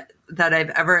buffet that I've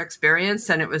ever experienced,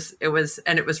 and it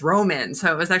was Roman,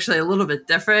 so it was actually a little bit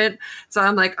different. So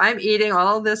I'm like, I'm eating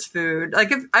all this food.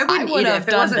 Like, if I would have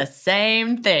done the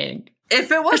same thing. If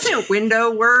it wasn't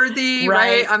window worthy,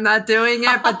 right, I'm not doing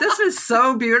it. But this was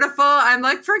so beautiful. I'm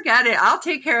like, forget it. I'll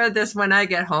take care of this when I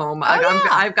get home.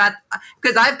 I've got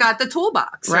the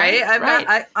toolbox, right?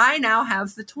 I now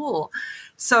have the tool.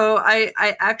 So I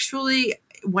actually,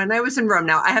 when I was in Rome,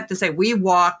 now I have to say we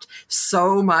walked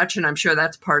so much, and I'm sure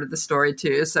that's part of the story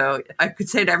too. So I could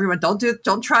say to everyone,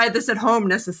 don't try this at home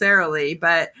necessarily,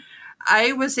 but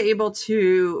I was able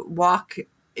to walk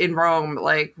in Rome.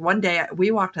 Like one day we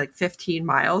walked like 15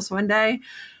 miles one day.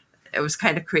 It was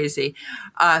kind of crazy.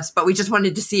 But we just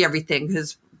wanted to see everything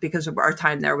because our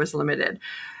time there was limited.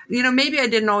 Maybe I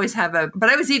didn't always but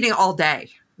I was eating all day.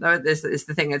 This is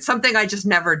the thing. It's something I just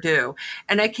never do.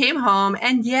 And I came home,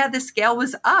 and the scale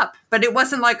was up, but it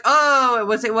wasn't like, it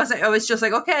wasn't, it was just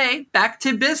like, okay, back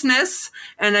to business.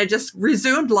 And I just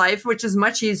resumed life, which is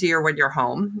much easier when you're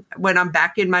home, when I'm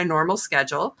back in my normal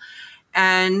schedule.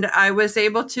 And I was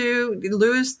able to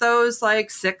lose those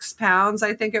like 6 pounds,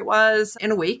 I think it was,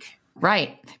 in a week.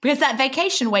 Right. Because that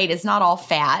vacation weight is not all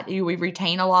fat. We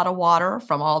retain a lot of water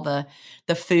from all the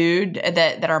food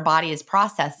that our body is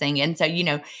processing. And so,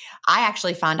 I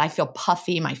actually find I feel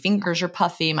puffy. My fingers are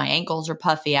puffy. My ankles are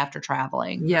puffy after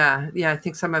traveling. Yeah. I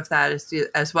think some of that is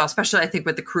as well, especially I think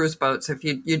with the cruise boats. If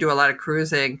you do a lot of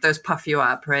cruising, those puff you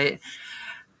up, right?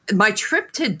 My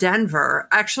trip to Denver,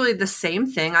 actually the same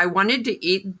thing. I wanted to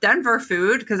eat Denver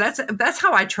food because that's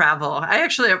how I travel.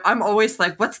 I'm always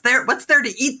like, what's there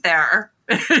to eat there?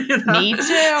 Me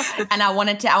too. And I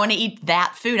want to eat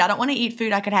that food. I don't want to eat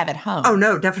food I could have at home. Oh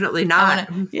no, definitely not.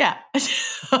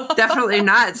 Definitely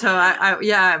not. So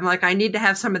I'm like, I need to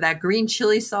have some of that green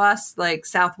chili sauce, like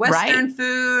Southwestern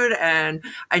food, and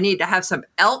I need to have some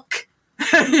elk.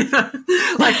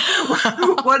 Like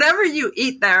whatever you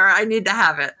eat there, I need to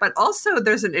have it. But also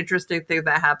there's an interesting thing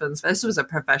that happens. This was a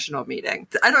professional meeting.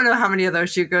 I don't know how many of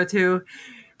those you go to.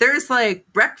 There's like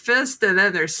breakfast, and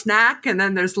then there's snack, and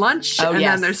then there's lunch,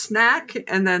 then there's snack,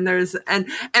 and then there's and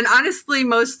honestly,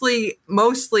 mostly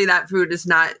that food is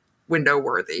not window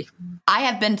worthy. I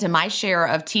have been to my share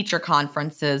of teacher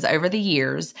conferences over the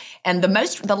years. And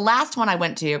the last one I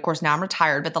went to, of course, now I'm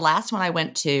retired, but the last one I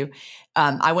went to,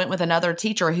 I went with another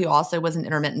teacher who also was an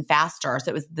intermittent faster.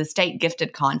 So it was the state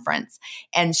gifted conference.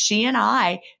 And she and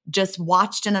I just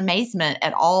watched in amazement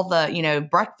at all the,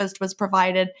 breakfast was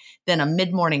provided, then a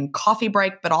mid-morning coffee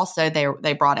break, but also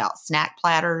they brought out snack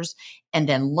platters, and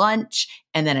then lunch,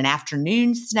 and then an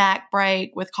afternoon snack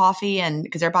break with coffee, and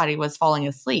because everybody was falling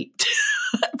asleep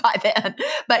by then.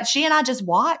 But she and I just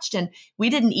watched, and we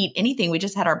didn't eat anything. We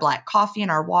just had our black coffee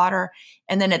and our water.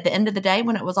 And then at the end of the day,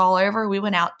 when it was all over, we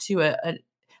went out to an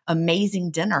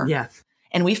amazing dinner. Yeah.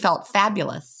 And we felt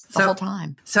fabulous the whole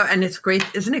time. So, and it's great.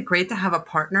 Isn't it great to have a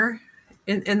partner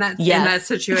in that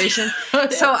situation?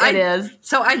 So it is.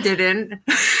 So I didn't.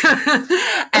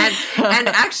 and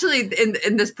actually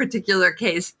in this particular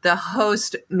case, the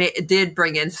host did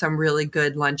bring in some really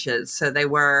good lunches. So they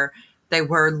were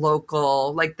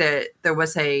local. Like there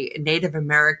was a Native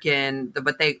American,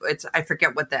 I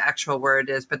forget what the actual word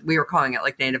is, but we were calling it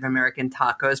like Native American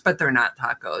tacos, but they're not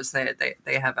tacos.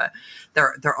 They have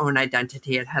their own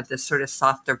identity. It had this sort of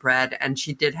softer bread, and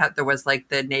there was like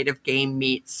the native game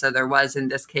meats. So there was, in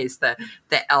this case, the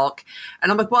elk.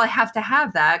 And I'm like, well, I have to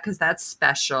have that because that's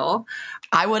special.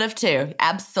 I would have too.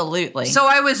 Absolutely. So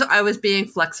I was being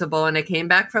flexible, and I came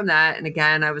back from that. And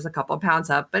again, I was a couple of pounds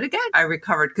up, but again, I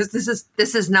recovered because this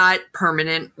is not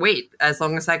permanent weight as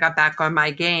long as I got back on my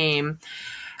game.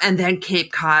 And then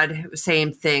Cape Cod,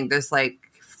 same thing. There's like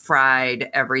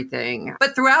fried everything.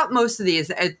 But throughout most of these,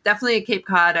 definitely at Cape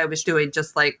Cod, I was doing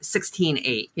just like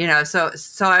 16-8,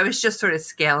 so I was just sort of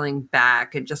scaling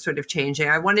back and just sort of changing.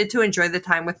 I wanted to enjoy the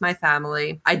time with my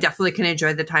family. I definitely can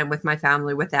enjoy the time with my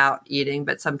family without eating,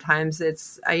 but sometimes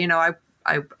it's,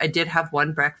 I did have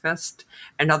one breakfast.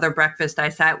 Another breakfast, I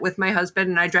sat with my husband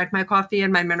and I drank my coffee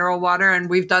and my mineral water. And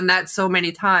we've done that so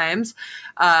many times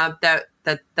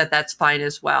that's fine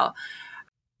as well.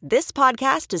 This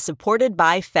podcast is supported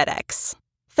by FedEx.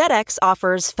 FedEx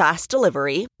offers fast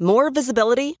delivery, more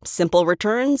visibility, simple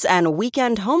returns, and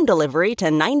weekend home delivery to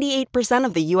 98%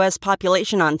 of the U.S.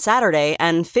 population on Saturday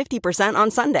and 50%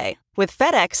 on Sunday. With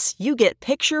FedEx, you get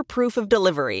picture proof of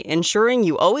delivery, ensuring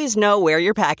you always know where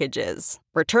your package is.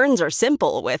 Returns are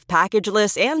simple with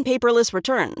packageless and paperless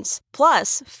returns.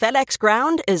 Plus, FedEx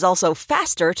Ground is also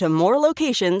faster to more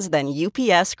locations than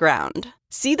UPS Ground.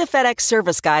 See the FedEx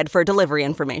service guide for delivery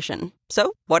information.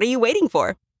 So, what are you waiting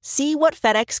for? See what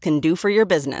FedEx can do for your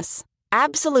business.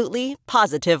 Absolutely,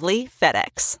 positively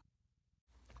FedEx.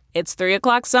 It's 3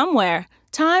 o'clock somewhere.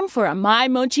 Time for a My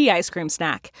Mochi ice cream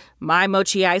snack. My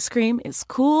Mochi ice cream is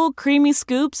cool, creamy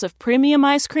scoops of premium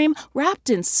ice cream wrapped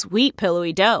in sweet,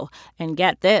 pillowy dough. And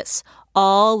get this,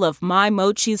 all of My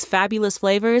Mochi's fabulous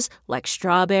flavors, like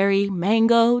strawberry,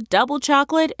 mango, double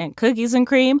chocolate, and cookies and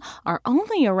cream, are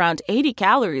only around 80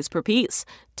 calories per piece.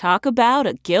 Talk about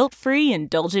a guilt-free,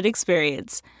 indulgent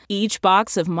experience. Each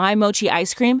box of My Mochi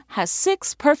ice cream has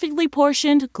 6 perfectly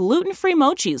portioned, gluten-free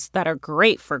mochis that are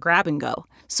great for grab and go.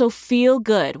 So feel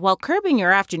good while curbing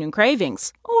your afternoon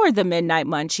cravings, or the midnight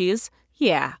munchies.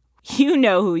 Yeah, you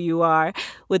know who you are,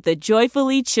 with the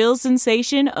joyfully chill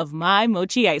sensation of My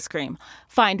Mochi ice cream.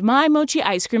 Find My Mochi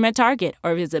ice cream at Target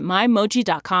or visit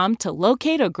mymochi.com to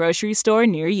locate a grocery store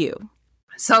near you.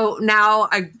 So now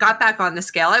I got back on the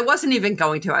scale. I wasn't even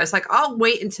going to. I was like, I'll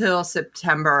wait until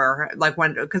September,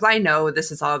 because I know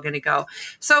this is all going to go.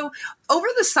 So over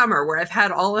the summer, where I've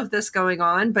had all of this going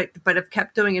on, but have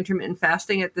kept doing intermittent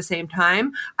fasting at the same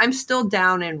time, I'm still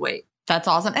down in weight. That's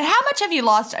awesome. And how much have you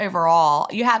lost overall?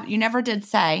 You never did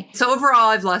say. So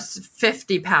overall, I've lost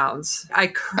 50 pounds.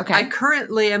 I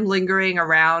currently am lingering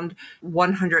around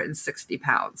 160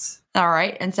 pounds. All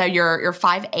right. And so you're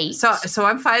 5'8". So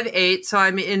I'm 5'8". So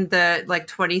I'm in the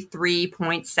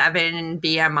 23.7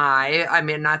 BMI. I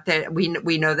mean, not that we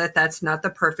know that that's not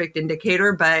the perfect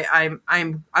indicator, but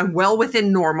I'm well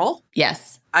within normal.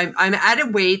 Yes. I'm at a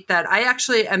weight that I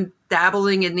actually am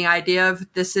dabbling in the idea of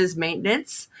this is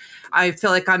maintenance. I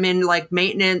feel like I'm in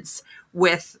maintenance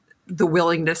with the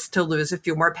willingness to lose a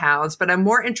few more pounds, but I'm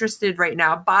more interested right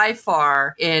now by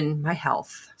far in my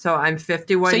health. So I'm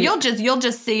 51. So you'll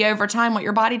just see over time what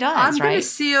your body does, right? I'm going to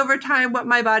see over time what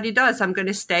my body does. I'm going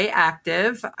to stay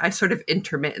active. I sort of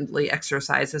intermittently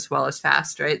exercise as well as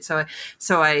fast, right? So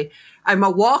I'm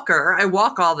a walker. I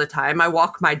walk all the time. I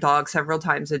walk my dog several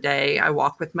times a day. I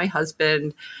walk with my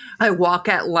husband. I walk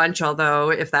at lunch, although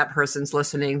if that person's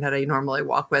listening that I normally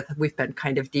walk with, we've been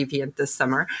kind of deviant this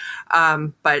summer.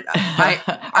 But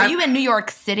Are you in New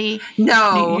York City?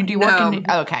 No. Do you work in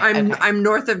okay. I'm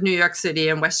north of New York City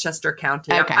in Westchester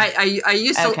County. Okay.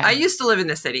 I used to live in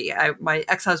the city. My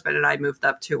ex-husband and I moved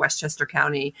up to Westchester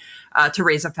County to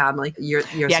raise a family years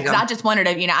ago. Yeah, because I just wondered,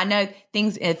 I know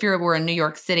things, if you were in New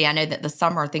York City, I know that the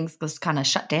summer things just kind of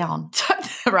shut down.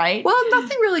 right? Well,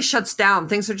 nothing really shuts down.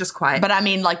 Things are just quiet. But I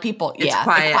mean, like people, It's it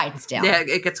quiet. quiets down. Yeah,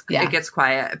 it gets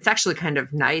quiet. It's actually kind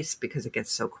of nice because it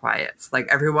gets so quiet. It's like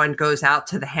everyone goes out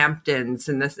to the Hamptons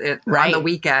and on the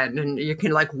weekend, and you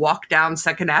can like walk down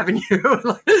Second Avenue.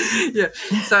 Yeah.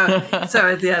 So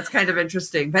it's kind of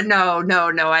interesting. But no.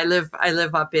 I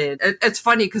live up in. It's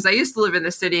funny because I used to live in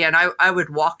the city, and I would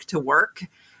walk to work.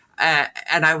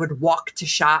 And I would walk to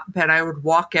shop, and I would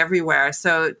walk everywhere.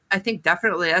 So I think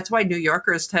definitely that's why New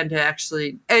Yorkers tend to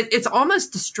actually, it's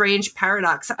almost a strange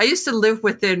paradox. I used to live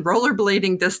within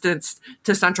rollerblading distance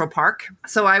to Central Park.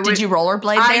 So Did you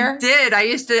rollerblade there? I did.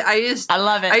 I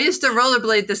love it. I used to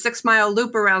rollerblade the 6 mile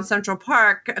loop around Central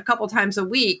Park a couple times a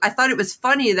week. I thought it was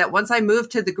funny that once I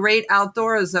moved to the great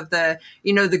outdoors of the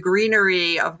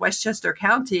greenery of Westchester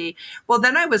County, well,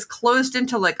 then I was closed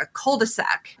into like a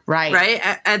cul-de-sac. Right.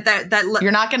 And that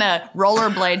you're not going to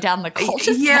rollerblade down the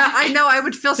cul-de-sac. Yeah, I know. I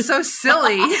would feel so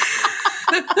silly.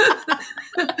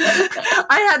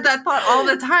 I had that thought all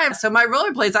the time. So my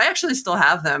rollerblades, I actually still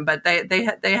have them, but they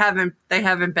haven't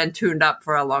been tuned up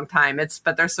for a long time.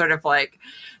 But they're sort of like,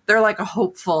 they're like a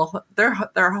hopeful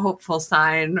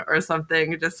sign or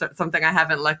something, just something I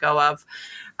haven't let go of.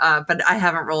 But I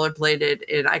haven't rollerbladed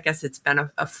in, I guess it's been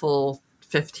a full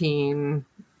 15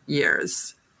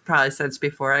 years. Probably since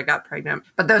before I got pregnant,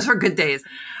 but those were good days.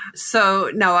 So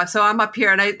I'm up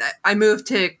here, and I moved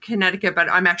to Connecticut, but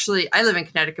I live in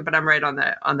Connecticut, but I'm right on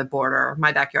the border.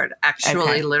 My backyard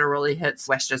actually literally hits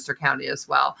Westchester County as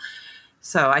well.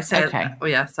 So I said,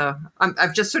 so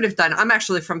I've just sort of done, I'm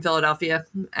actually from Philadelphia,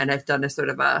 and I've done a sort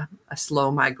of a slow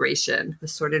migration,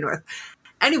 sort of north.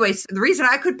 Anyways, the reason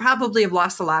I could probably have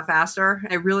lost a lot faster,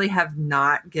 I really have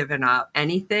not given up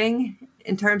anything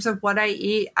in terms of what I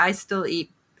eat. I still eat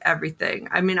everything.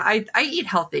 I mean, I eat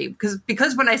healthy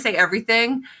because when I say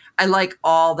everything, I like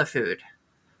all the food.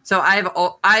 So I've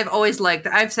always liked,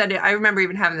 I've said it, I remember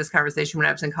even having this conversation when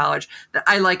I was in college, that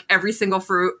I like every single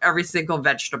fruit, every single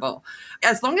vegetable.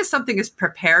 As long as something is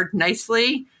prepared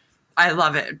nicely, I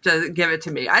love it. Just give it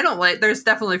to me. I don't like, there's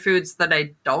definitely foods that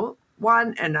I don't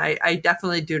want, and I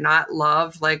definitely do not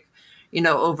love, like,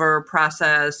 over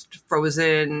processed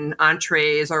frozen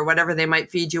entrees or whatever they might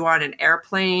feed you on an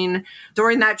airplane.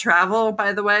 During that travel,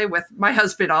 by the way, with my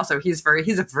husband also, he's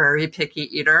a very picky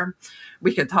eater.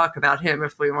 We could talk about him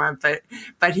if we want, but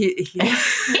he's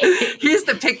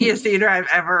the pickiest eater I've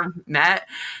ever met.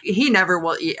 He never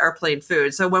will eat airplane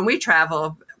food. So when we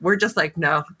travel, we're just like,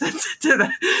 no, it's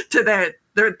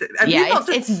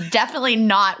definitely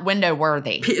not window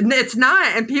worthy. It's not,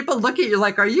 and people look at you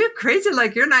like, "Are you crazy?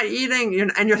 Like you're not eating,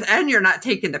 and you're not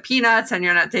taking the peanuts, and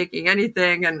you're not taking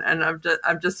anything." And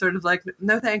I'm just sort of like,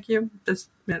 "No, thank you."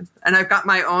 And I've got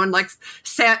my own like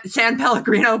San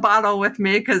Pellegrino bottle with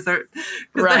me because they're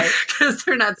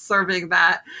not serving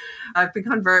that. I've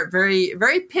become very, very,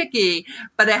 very picky,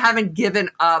 but I haven't given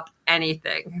up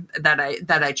anything that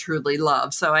I truly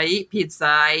love. So I eat pizza,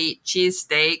 I eat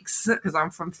cheesesteaks because I'm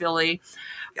from Philly.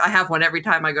 I have one every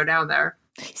time I go down there.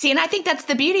 See, and I think that's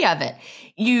the beauty of it.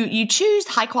 You choose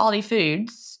high quality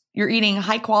foods. You're eating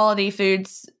high quality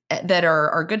foods that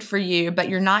are good for you, but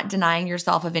you're not denying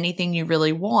yourself of anything you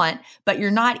really want, but you're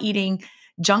not eating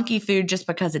junky food just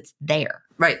because it's there.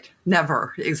 Right.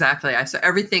 Never. Exactly. So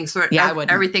everything sort of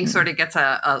gets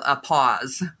a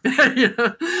pause.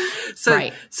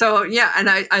 So yeah. And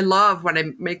I love when I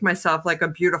make myself like a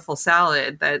beautiful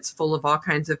salad that's full of all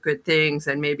kinds of good things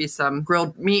and maybe some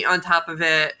grilled meat on top of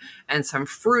it and some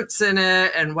fruits in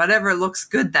it and whatever looks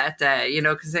good that day,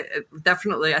 because it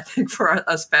definitely, I think for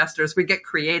us fasters, we get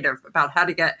creative about how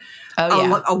to get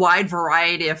a wide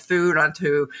variety of food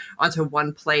onto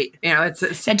one plate. Now,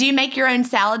 do you make your own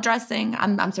salad dressing?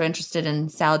 I'm so interested in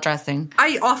salad dressing.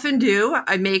 I often do.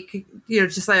 I make,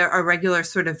 just like a regular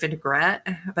sort of vinaigrette,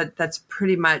 but that's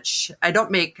pretty much, I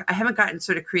haven't gotten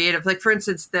sort of creative. Like for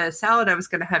instance, the salad I was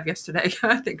going to have yesterday,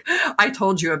 I think I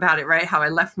told you about it, right? How I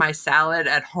left my salad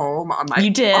at home on my, you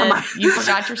did. You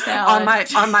forgot your salad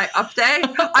on my up day.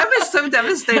 I was so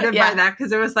devastated by that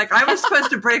because it was like, I was supposed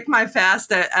to break my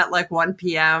fast at like 1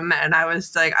 p.m. And I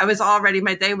was like,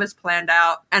 my day was planned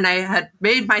out and I had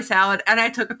made my salad and I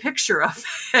took a picture of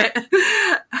it.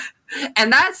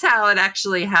 And that salad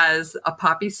actually has a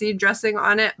poppy seed dressing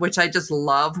on it, which I just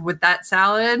love with that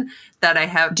salad that I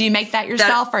have. Do you make that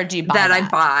yourself or do you buy that? I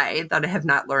buy, that I have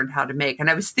not learned how to make. And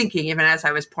I was thinking, even as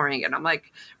I was pouring it, I'm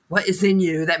like, what is in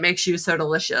you that makes you so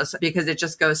delicious? Because it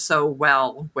just goes so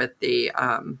well with the,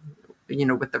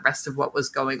 with the rest of what was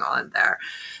going on there.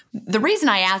 The reason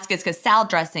I ask is because salad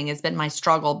dressing has been my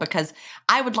struggle because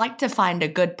I would like to find a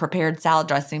good prepared salad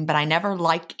dressing, but I never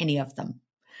like any of them.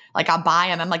 Like I buy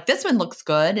them. I'm like, this one looks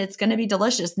good. It's going to be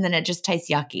delicious. And then it just tastes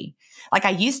yucky. Like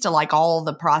I used to like all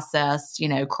the processed,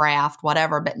 Kraft,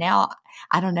 whatever. But now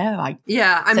I don't know.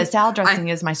 So salad dressing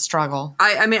is my struggle.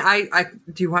 I mean,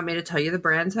 do you want me to tell you the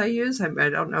brands I use? I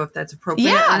don't know if that's appropriate.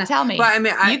 Yeah, tell me. But I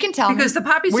mean, you can tell me. Because the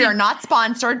poppy seed. We are not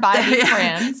sponsored by these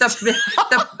brands.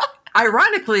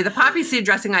 Ironically, the poppy seed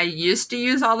dressing I used to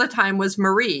use all the time was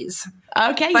Marie's.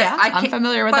 Okay, but I'm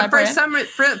familiar with that brand.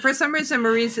 For some reason,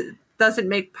 Marie's doesn't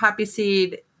make poppy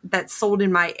seed that's sold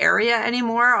in my area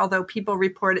anymore, although people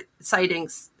report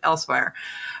sightings elsewhere.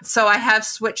 So I have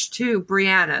switched to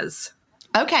Brianna's.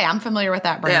 Okay, I'm familiar with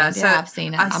that brand. Yeah, I've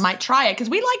seen it. I might try it because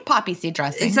we like poppy seed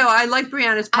dressing. So I like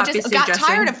Brianna's poppy seed dressing. I just got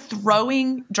tired of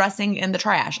throwing dressing in the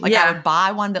trash. Like I would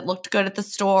buy one that looked good at the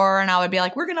store and I would be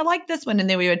like, we're going to like this one. And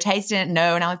then we would taste it and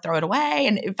I would throw it away.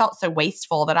 And it felt so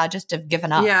wasteful that I just have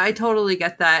given up. Yeah, I totally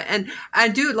get that. And I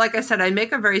do, like I said, I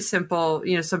make a very simple,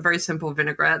 some very simple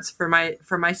vinaigrettes for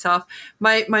myself.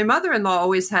 My mother-in-law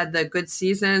always had the Good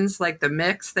Seasons, like the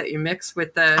mix that you mix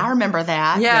with the... I remember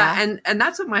that. Yeah. And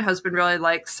that's what my husband really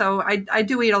like. So I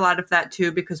do eat a lot of that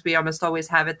too, because we almost always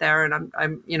have it there. And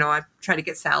I try to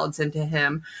get salads into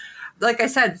him. Like I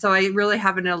said, so I really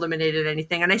haven't eliminated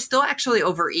anything, and I still actually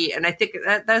overeat. And I think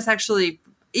that's actually,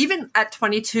 even at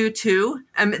 22 too.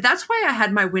 That's why I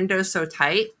had my window so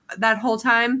tight that whole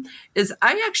time, is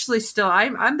I actually still,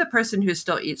 I'm the person who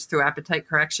still eats through appetite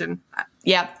correction.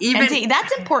 Yep. And see,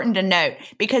 that's important to note,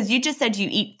 because you just said you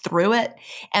eat through it.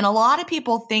 And a lot of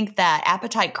people think that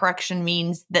appetite correction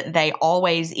means that they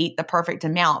always eat the perfect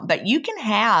amount, but you can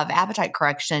have appetite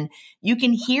correction. You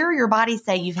can hear your body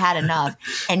say you've had enough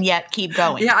and yet keep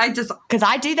going. Yeah, because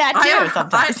I do that too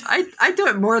sometimes. I do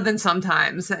it more than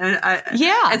sometimes. And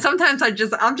and sometimes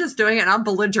I'm just doing it and I'm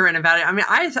belligerent about it. I mean,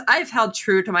 I've held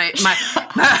true to my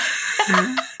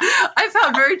I've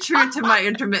held very true to my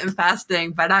intermittent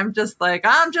fasting, but I'm just like,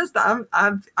 I'm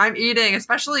eating,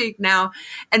 especially now.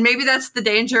 And maybe that's the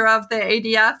danger of the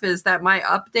ADF, is that my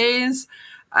up days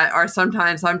are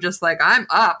sometimes I'm just like, I'm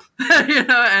up,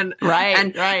 and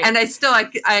I still,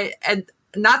 and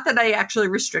not that I actually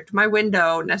restrict my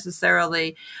window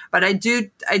necessarily, but I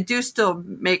do still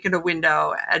make it a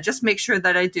window. I just make sure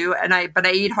that I do. But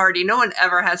I eat hearty. No one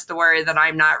ever has to worry that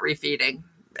I'm not refeeding.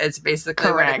 It's basically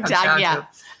correct. What it comes down to.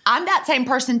 I'm that same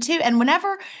person too. And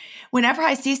whenever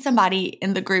I see somebody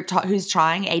in the group who's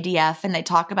trying ADF and they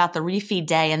talk about the refeed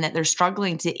day and that they're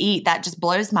struggling to eat, that just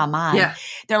blows my mind. Yeah.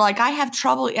 They're like, I have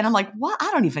trouble. And I'm like, what? I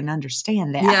don't even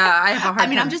understand that. Yeah, I have a hard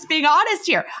time. I'm just being honest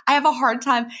here. I have a hard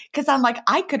time because I'm like,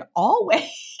 I could always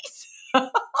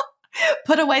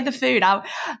put away the food.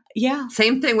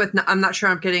 Same thing with, I'm not sure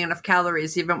I'm getting enough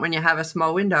calories, even when you have a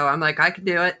small window. I'm like, I could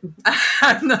do it. I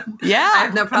have no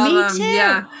problem. Me too.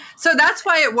 Yeah. So that's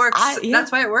why it works.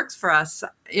 That's why it works for us,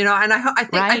 and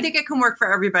I think it can work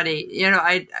for everybody,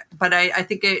 I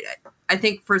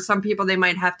think for some people, they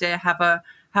might have to have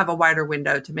a wider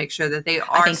window to make sure that they are.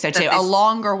 I think so too. A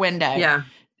longer window. Yeah.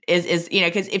 Is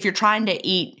because if you're trying to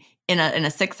eat in a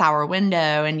 6-hour window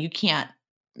and you can't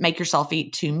make yourself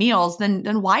eat 2 meals,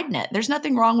 then widen it. There's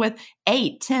nothing wrong with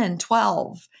 8, 10,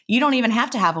 12. You don't even have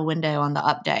to have a window on the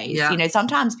up days. Yeah.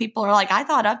 Sometimes people are like, I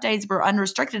thought up days were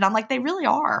unrestricted. I'm like, they really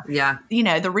are. Yeah.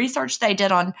 The research they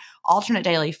did on alternate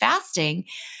daily fasting,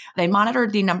 they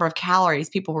monitored the number of calories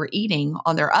people were eating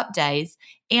on their up days,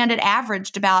 and it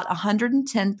averaged about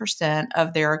 110%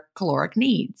 of their caloric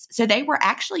needs. So they were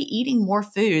actually eating more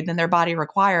food than their body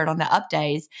required on the up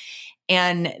days.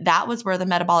 And that was where the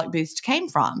metabolic boost came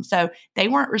from. So they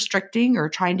weren't restricting or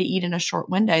trying to eat in a short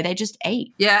window. They just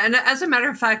ate. Yeah. And as a matter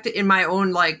of fact, in my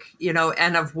own,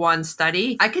 N of 1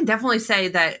 study, I can definitely say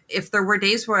that if there were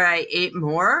days where I ate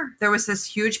more, there was this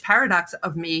huge paradox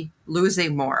of me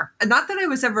losing more. And not that I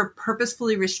was ever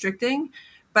purposefully restricting,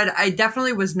 but I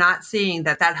definitely was not seeing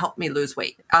that helped me lose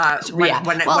weight.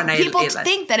 People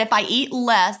think that if I eat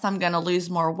less, I'm going to lose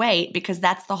more weight, because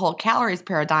that's the whole calories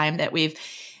paradigm that we've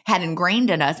had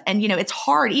ingrained in us. And, it's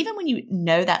hard, even when you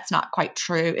know that's not quite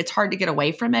true, it's hard to get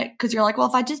away from it, because you're like, well,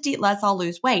 if I just eat less, I'll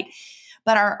lose weight.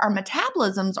 But our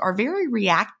metabolisms are very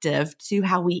reactive to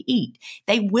how we eat.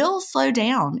 They will slow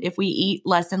down if we eat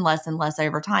less and less and less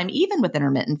over time. Even with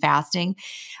intermittent fasting,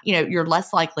 you're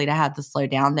less likely to have the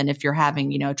slowdown than if you're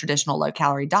having, a traditional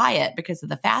low-calorie diet because of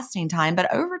the fasting time.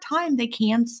 But over time, they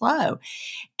can slow.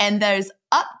 And those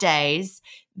up days,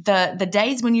 the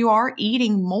days when you are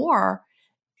eating more,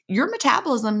 your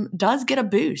metabolism does get a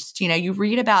boost. You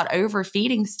read about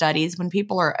overfeeding studies when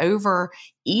people are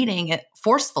overeating it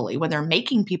forcefully, when they're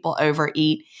making people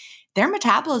overeat, their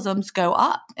metabolisms go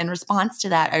up in response to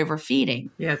that overfeeding.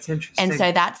 Yeah, it's interesting. And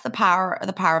so that's the power of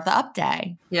the up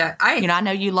day. Yeah, I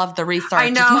know you love the research. I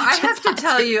know. I have to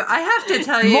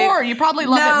tell you more. You probably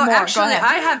love it more. Actually, Go ahead.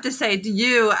 I have to say to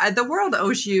you, the world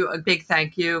owes you a big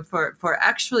thank you for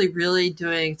actually really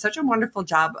doing such a wonderful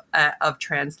job of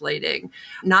translating,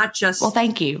 not just. Well,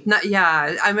 thank you.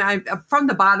 I mean, from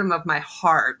the bottom of my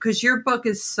heart, because your book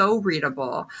is so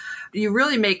readable. You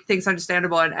really make things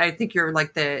understandable, and I think you're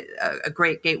like a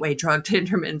great gateway drug to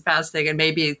intermittent fasting, and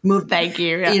maybe move. Thank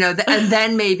you. Yeah. And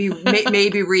then maybe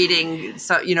reading,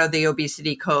 the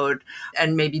obesity code,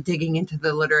 and maybe digging into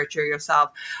the literature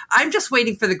yourself. I'm just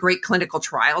waiting for the great clinical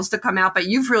trials to come out, but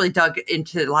you've really dug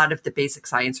into a lot of the basic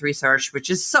science research, which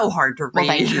is so hard to read.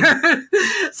 Well,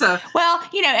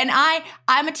 thank you. And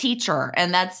I'm a teacher,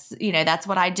 and that's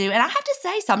what I do. And I have to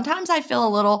say, sometimes I feel a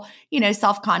little,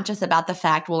 self-conscious about the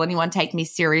fact, will anyone take me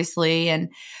seriously? And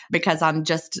because I'm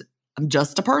just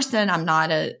a person, I'm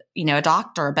not a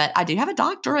doctor, but I do have a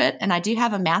doctorate and I do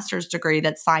have a master's degree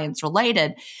that's science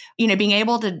related. Being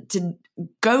able to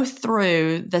go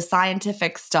through the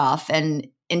scientific stuff and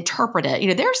interpret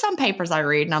it. There are some papers I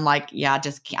read and I'm like, yeah,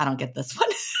 I don't get this one.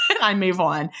 And I move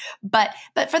on. But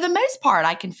for the most part,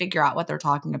 I can figure out what they're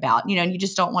talking about, and you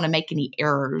just don't want to make any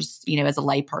errors, as a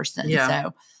layperson. Yeah.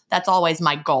 So that's always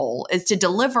my goal, is to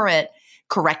deliver it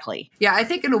correctly. Yeah, I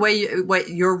think in a way, what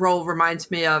your role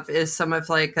reminds me of is some of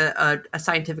like a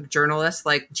scientific journalist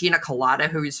like Gina Kolata,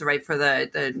 who used to write for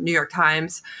the New York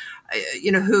Times,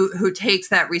 who takes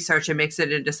that research and makes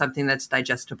it into something that's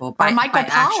digestible. Or Michael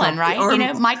Pollan,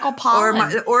 right? Michael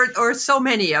Pollan. Or so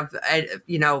many of,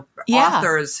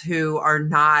 authors who are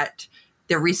not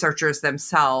the researchers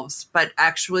themselves, but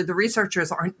actually the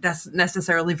researchers aren't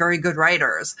necessarily very good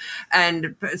writers.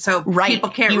 And so people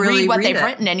can't really read what they've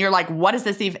written and you're like, what is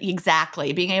this even?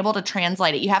 Exactly. Being able to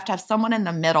translate it. You have to have someone in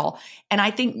the middle. And I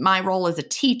think my role as a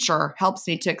teacher helps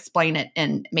me to explain it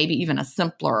in maybe even a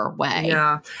simpler way.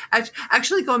 Yeah.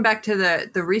 Actually, going back to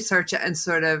the research and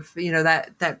sort of,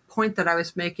 that point that I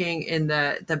was making in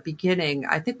the beginning,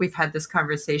 I think we've had this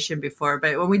conversation before,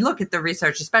 but when we look at the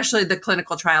research, especially the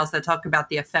clinical trials that talk about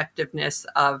the effectiveness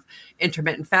of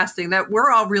intermittent fasting, that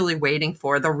we're all really waiting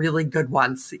for the really good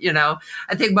ones.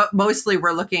 I think mostly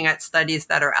we're looking at studies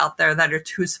that are out there that are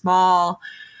too small.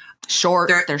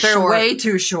 Short. They're short. Way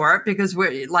too short, because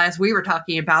as we were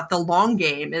talking about, the long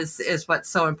game is what's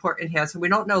so important here. So we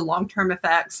don't know long-term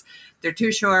effects. They're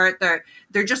too short.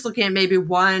 They're just looking at maybe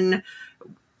one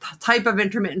type of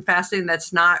intermittent fasting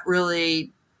that's not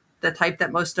really the type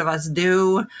that most of us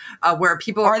do, where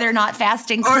people or they're not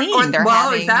fasting clean.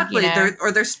 Exactly.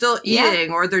 They're still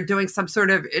eating, or they're doing some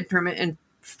sort of intermittent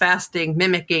fasting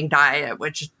mimicking diet,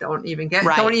 which don't even get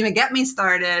me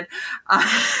started.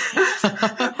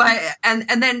 But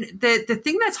and then the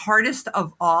thing that's hardest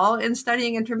of all in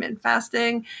studying intermittent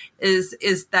fasting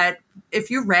is that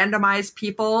if you randomize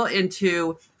people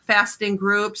into fasting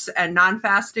groups and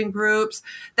non-fasting groups,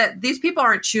 that these people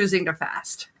aren't choosing to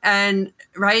fast. And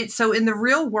right. So in the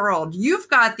real world, you've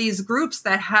got these groups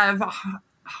that have,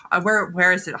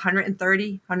 where is it?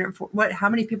 130, 140, how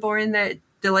many people are in the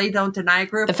Delay Don't Deny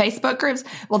group? The Facebook groups?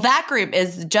 Well, that group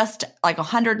is just like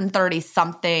 130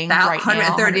 something right now.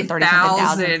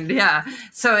 130,000. Yeah.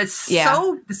 So it's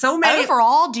so many.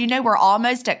 Overall, do you know we're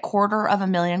almost at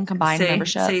 250,000 combined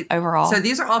membership overall? So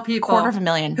these are all people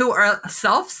 250,000 who are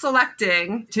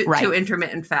self-selecting to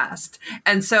intermittent fast.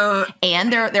 And so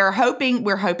we're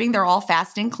hoping they're all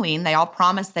fasting clean. They all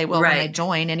promise they will when they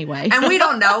join anyway. And we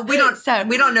don't know. We don't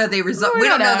know the result. We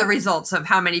don't know the results of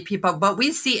how many people, but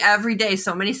we see every day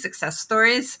so many success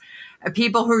stories of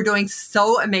people who are doing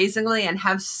so amazingly and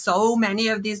have so many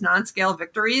of these non-scale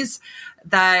victories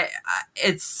that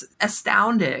it's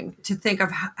astounding to think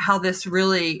of how this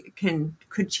really could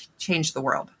change the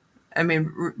world. I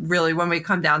mean, really, when we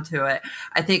come down to it,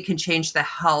 I think it can change the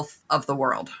health of the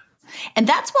world. And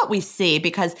that's what we see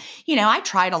because, I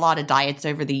tried a lot of diets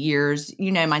over the years,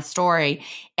 my story,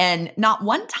 and not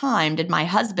one time did my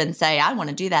husband say, I want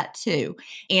to do that too.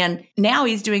 And now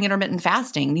he's doing intermittent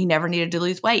fasting. He never needed to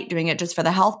lose weight, doing it just for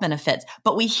the health benefits.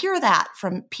 But we hear that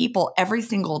from people every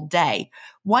single day.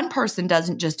 One person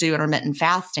doesn't just do intermittent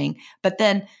fasting, but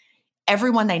then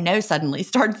everyone they know suddenly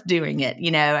starts doing it,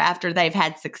 after they've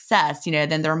had success,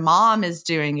 then their mom is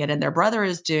doing it and their brother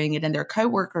is doing it and their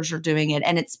coworkers are doing it.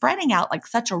 And it's spreading out like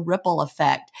such a ripple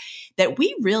effect that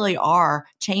we really are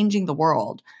changing the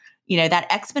world. That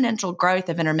exponential growth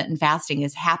of intermittent fasting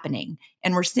is happening.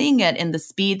 And we're seeing it in the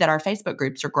speed that our Facebook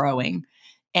groups are growing.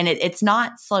 And it's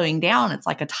not slowing down. It's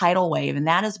like a tidal wave. And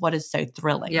that is what is so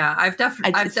thrilling. Yeah,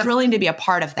 it's thrilling to be a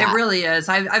part of that. It really is.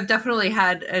 I've definitely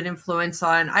had an influence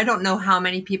on, I don't know how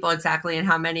many people exactly and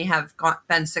how many have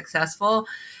been successful,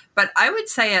 but I would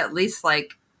say at least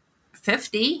like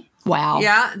 50. Wow.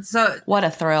 Yeah. So what a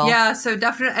thrill. Yeah. So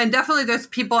definitely there's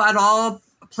people at all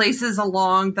places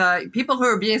along the people who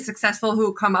are being successful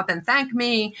who come up and thank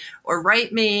me or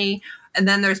write me. And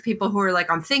then there's people who are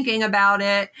like, I'm thinking about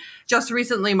it. Just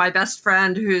recently, my best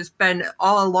friend, who's been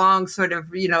all along sort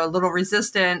of, a little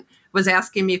resistant, was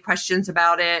asking me questions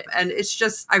about it. And it's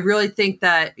just, I really think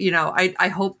that, I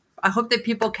hope that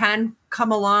people can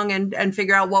come along and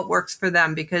figure out what works for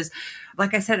them. Because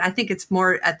like I said, I think it's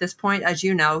more at this point, as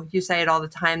you know, you say it all the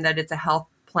time, that it's a health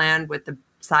plan with the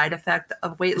side effect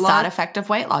of weight loss. Side effect of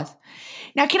weight loss.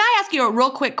 Now, can I ask you a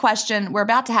real quick question? We're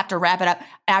about to have to wrap it up.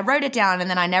 I wrote it down and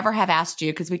then I never have asked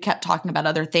you because we kept talking about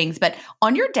other things. But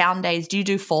on your down days, do you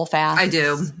do full fast? I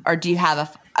do. Or do you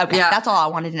have okay, yeah. That's all I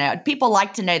wanted to know. People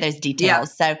like to know those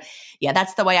details. Yeah. So yeah,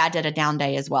 that's the way I did a down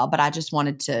day as well. But I just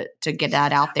wanted to get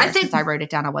that out there since I wrote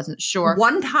it down. I wasn't sure.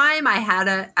 One time I had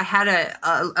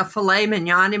a filet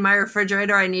mignon in my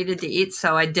refrigerator I needed to eat,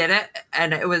 so I did it,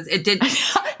 and it did.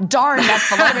 Darn, that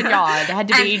filet mignon had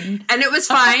to be eaten, and it was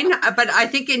fine. But I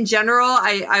think in general,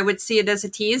 I would see it as a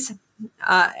tease.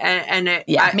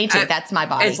 Me too. That's my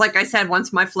body. It's like I said,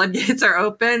 once my floodgates are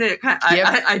open,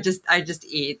 I just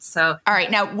eat. So all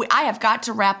right, now I have got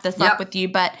to wrap this up with you,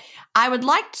 but I would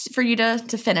like for you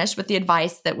to finish with the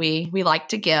advice that we like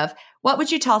to give. What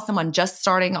would you tell someone just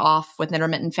starting off with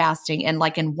intermittent fasting in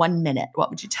 1 minute?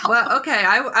 What would you tell them? Well, okay.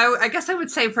 I guess I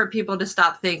would say for people to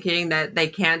stop thinking that they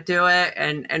can't do it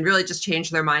and really just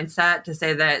change their mindset to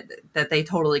say that they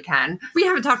totally can. We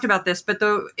haven't talked about this, but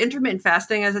the intermittent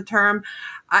fasting as a term,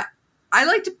 I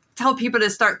like to tell people to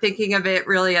start thinking of it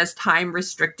really as time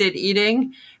restricted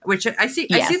eating, which I see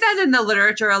that in the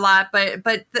literature a lot, but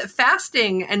the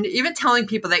fasting and even telling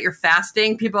people that you're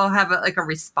fasting, people have a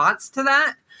response to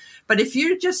that. But if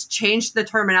you just change the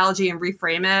terminology and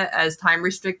reframe it as time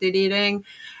restricted eating,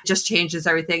 it just changes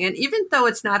everything. And even though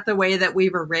it's not the way that we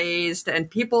were raised, and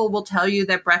people will tell you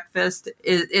that breakfast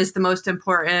is the most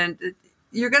important,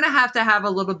 you're going to have a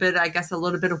little bit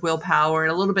of willpower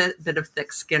and a little bit of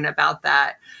thick skin about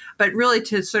that. But really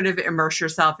to sort of immerse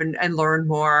yourself and learn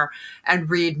more and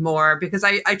read more, because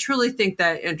I truly think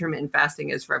that intermittent fasting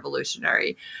is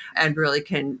revolutionary and really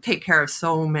can take care of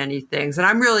so many things. And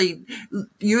I'm really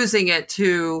using it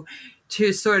to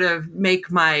sort of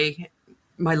make my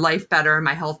life better and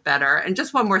my health better. And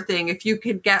just one more thing, if you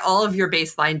could get all of your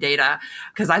baseline data,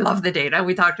 because I love the data,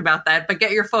 we talked about that, but get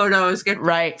your photos,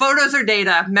 photos are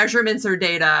data, measurements are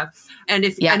data. And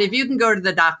if you can go to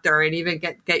the doctor and even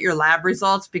get your lab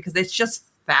results, because it's just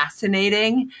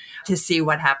fascinating to see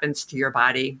what happens to your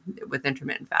body with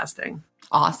intermittent fasting.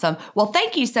 Awesome. Well,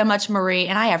 thank you so much, Marie.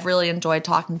 And I have really enjoyed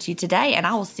talking to you today, and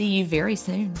I will see you very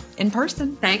soon in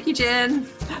person. Thank you, Jen.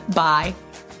 Bye.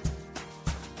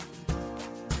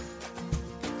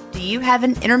 Do you have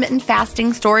an intermittent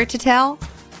fasting story to tell?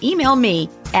 Email me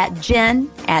at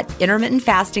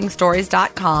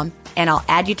jen@intermittentfastingstories.com and I'll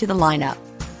add you to the lineup.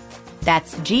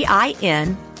 That's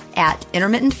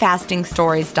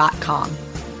GIN@intermittentfastingstories.com.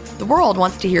 The world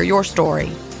wants to hear your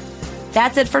story.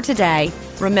 That's it for today.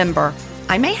 Remember,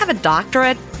 I may have a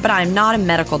doctorate, but I'm not a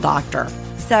medical doctor.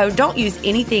 So don't use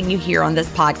anything you hear on this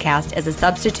podcast as a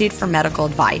substitute for medical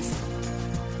advice.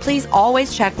 Please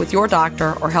always check with your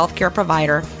doctor or healthcare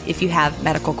provider if you have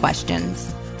medical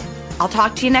questions. I'll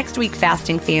talk to you next week,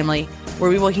 Fasting Family, where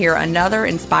we will hear another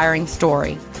inspiring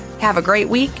story. Have a great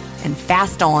week and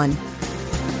fast on.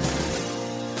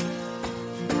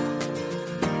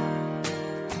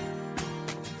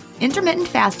 Intermittent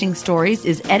Fasting Stories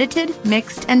is edited,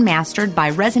 mixed, and mastered by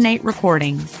Resonate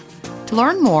Recordings. To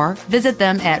learn more, visit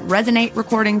them at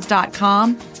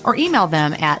resonaterecordings.com or email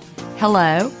them at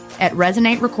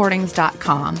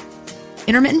hello@resonaterecordings.com.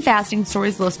 Intermittent Fasting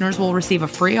Stories listeners will receive a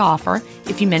free offer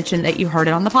if you mention that you heard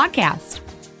it on the podcast.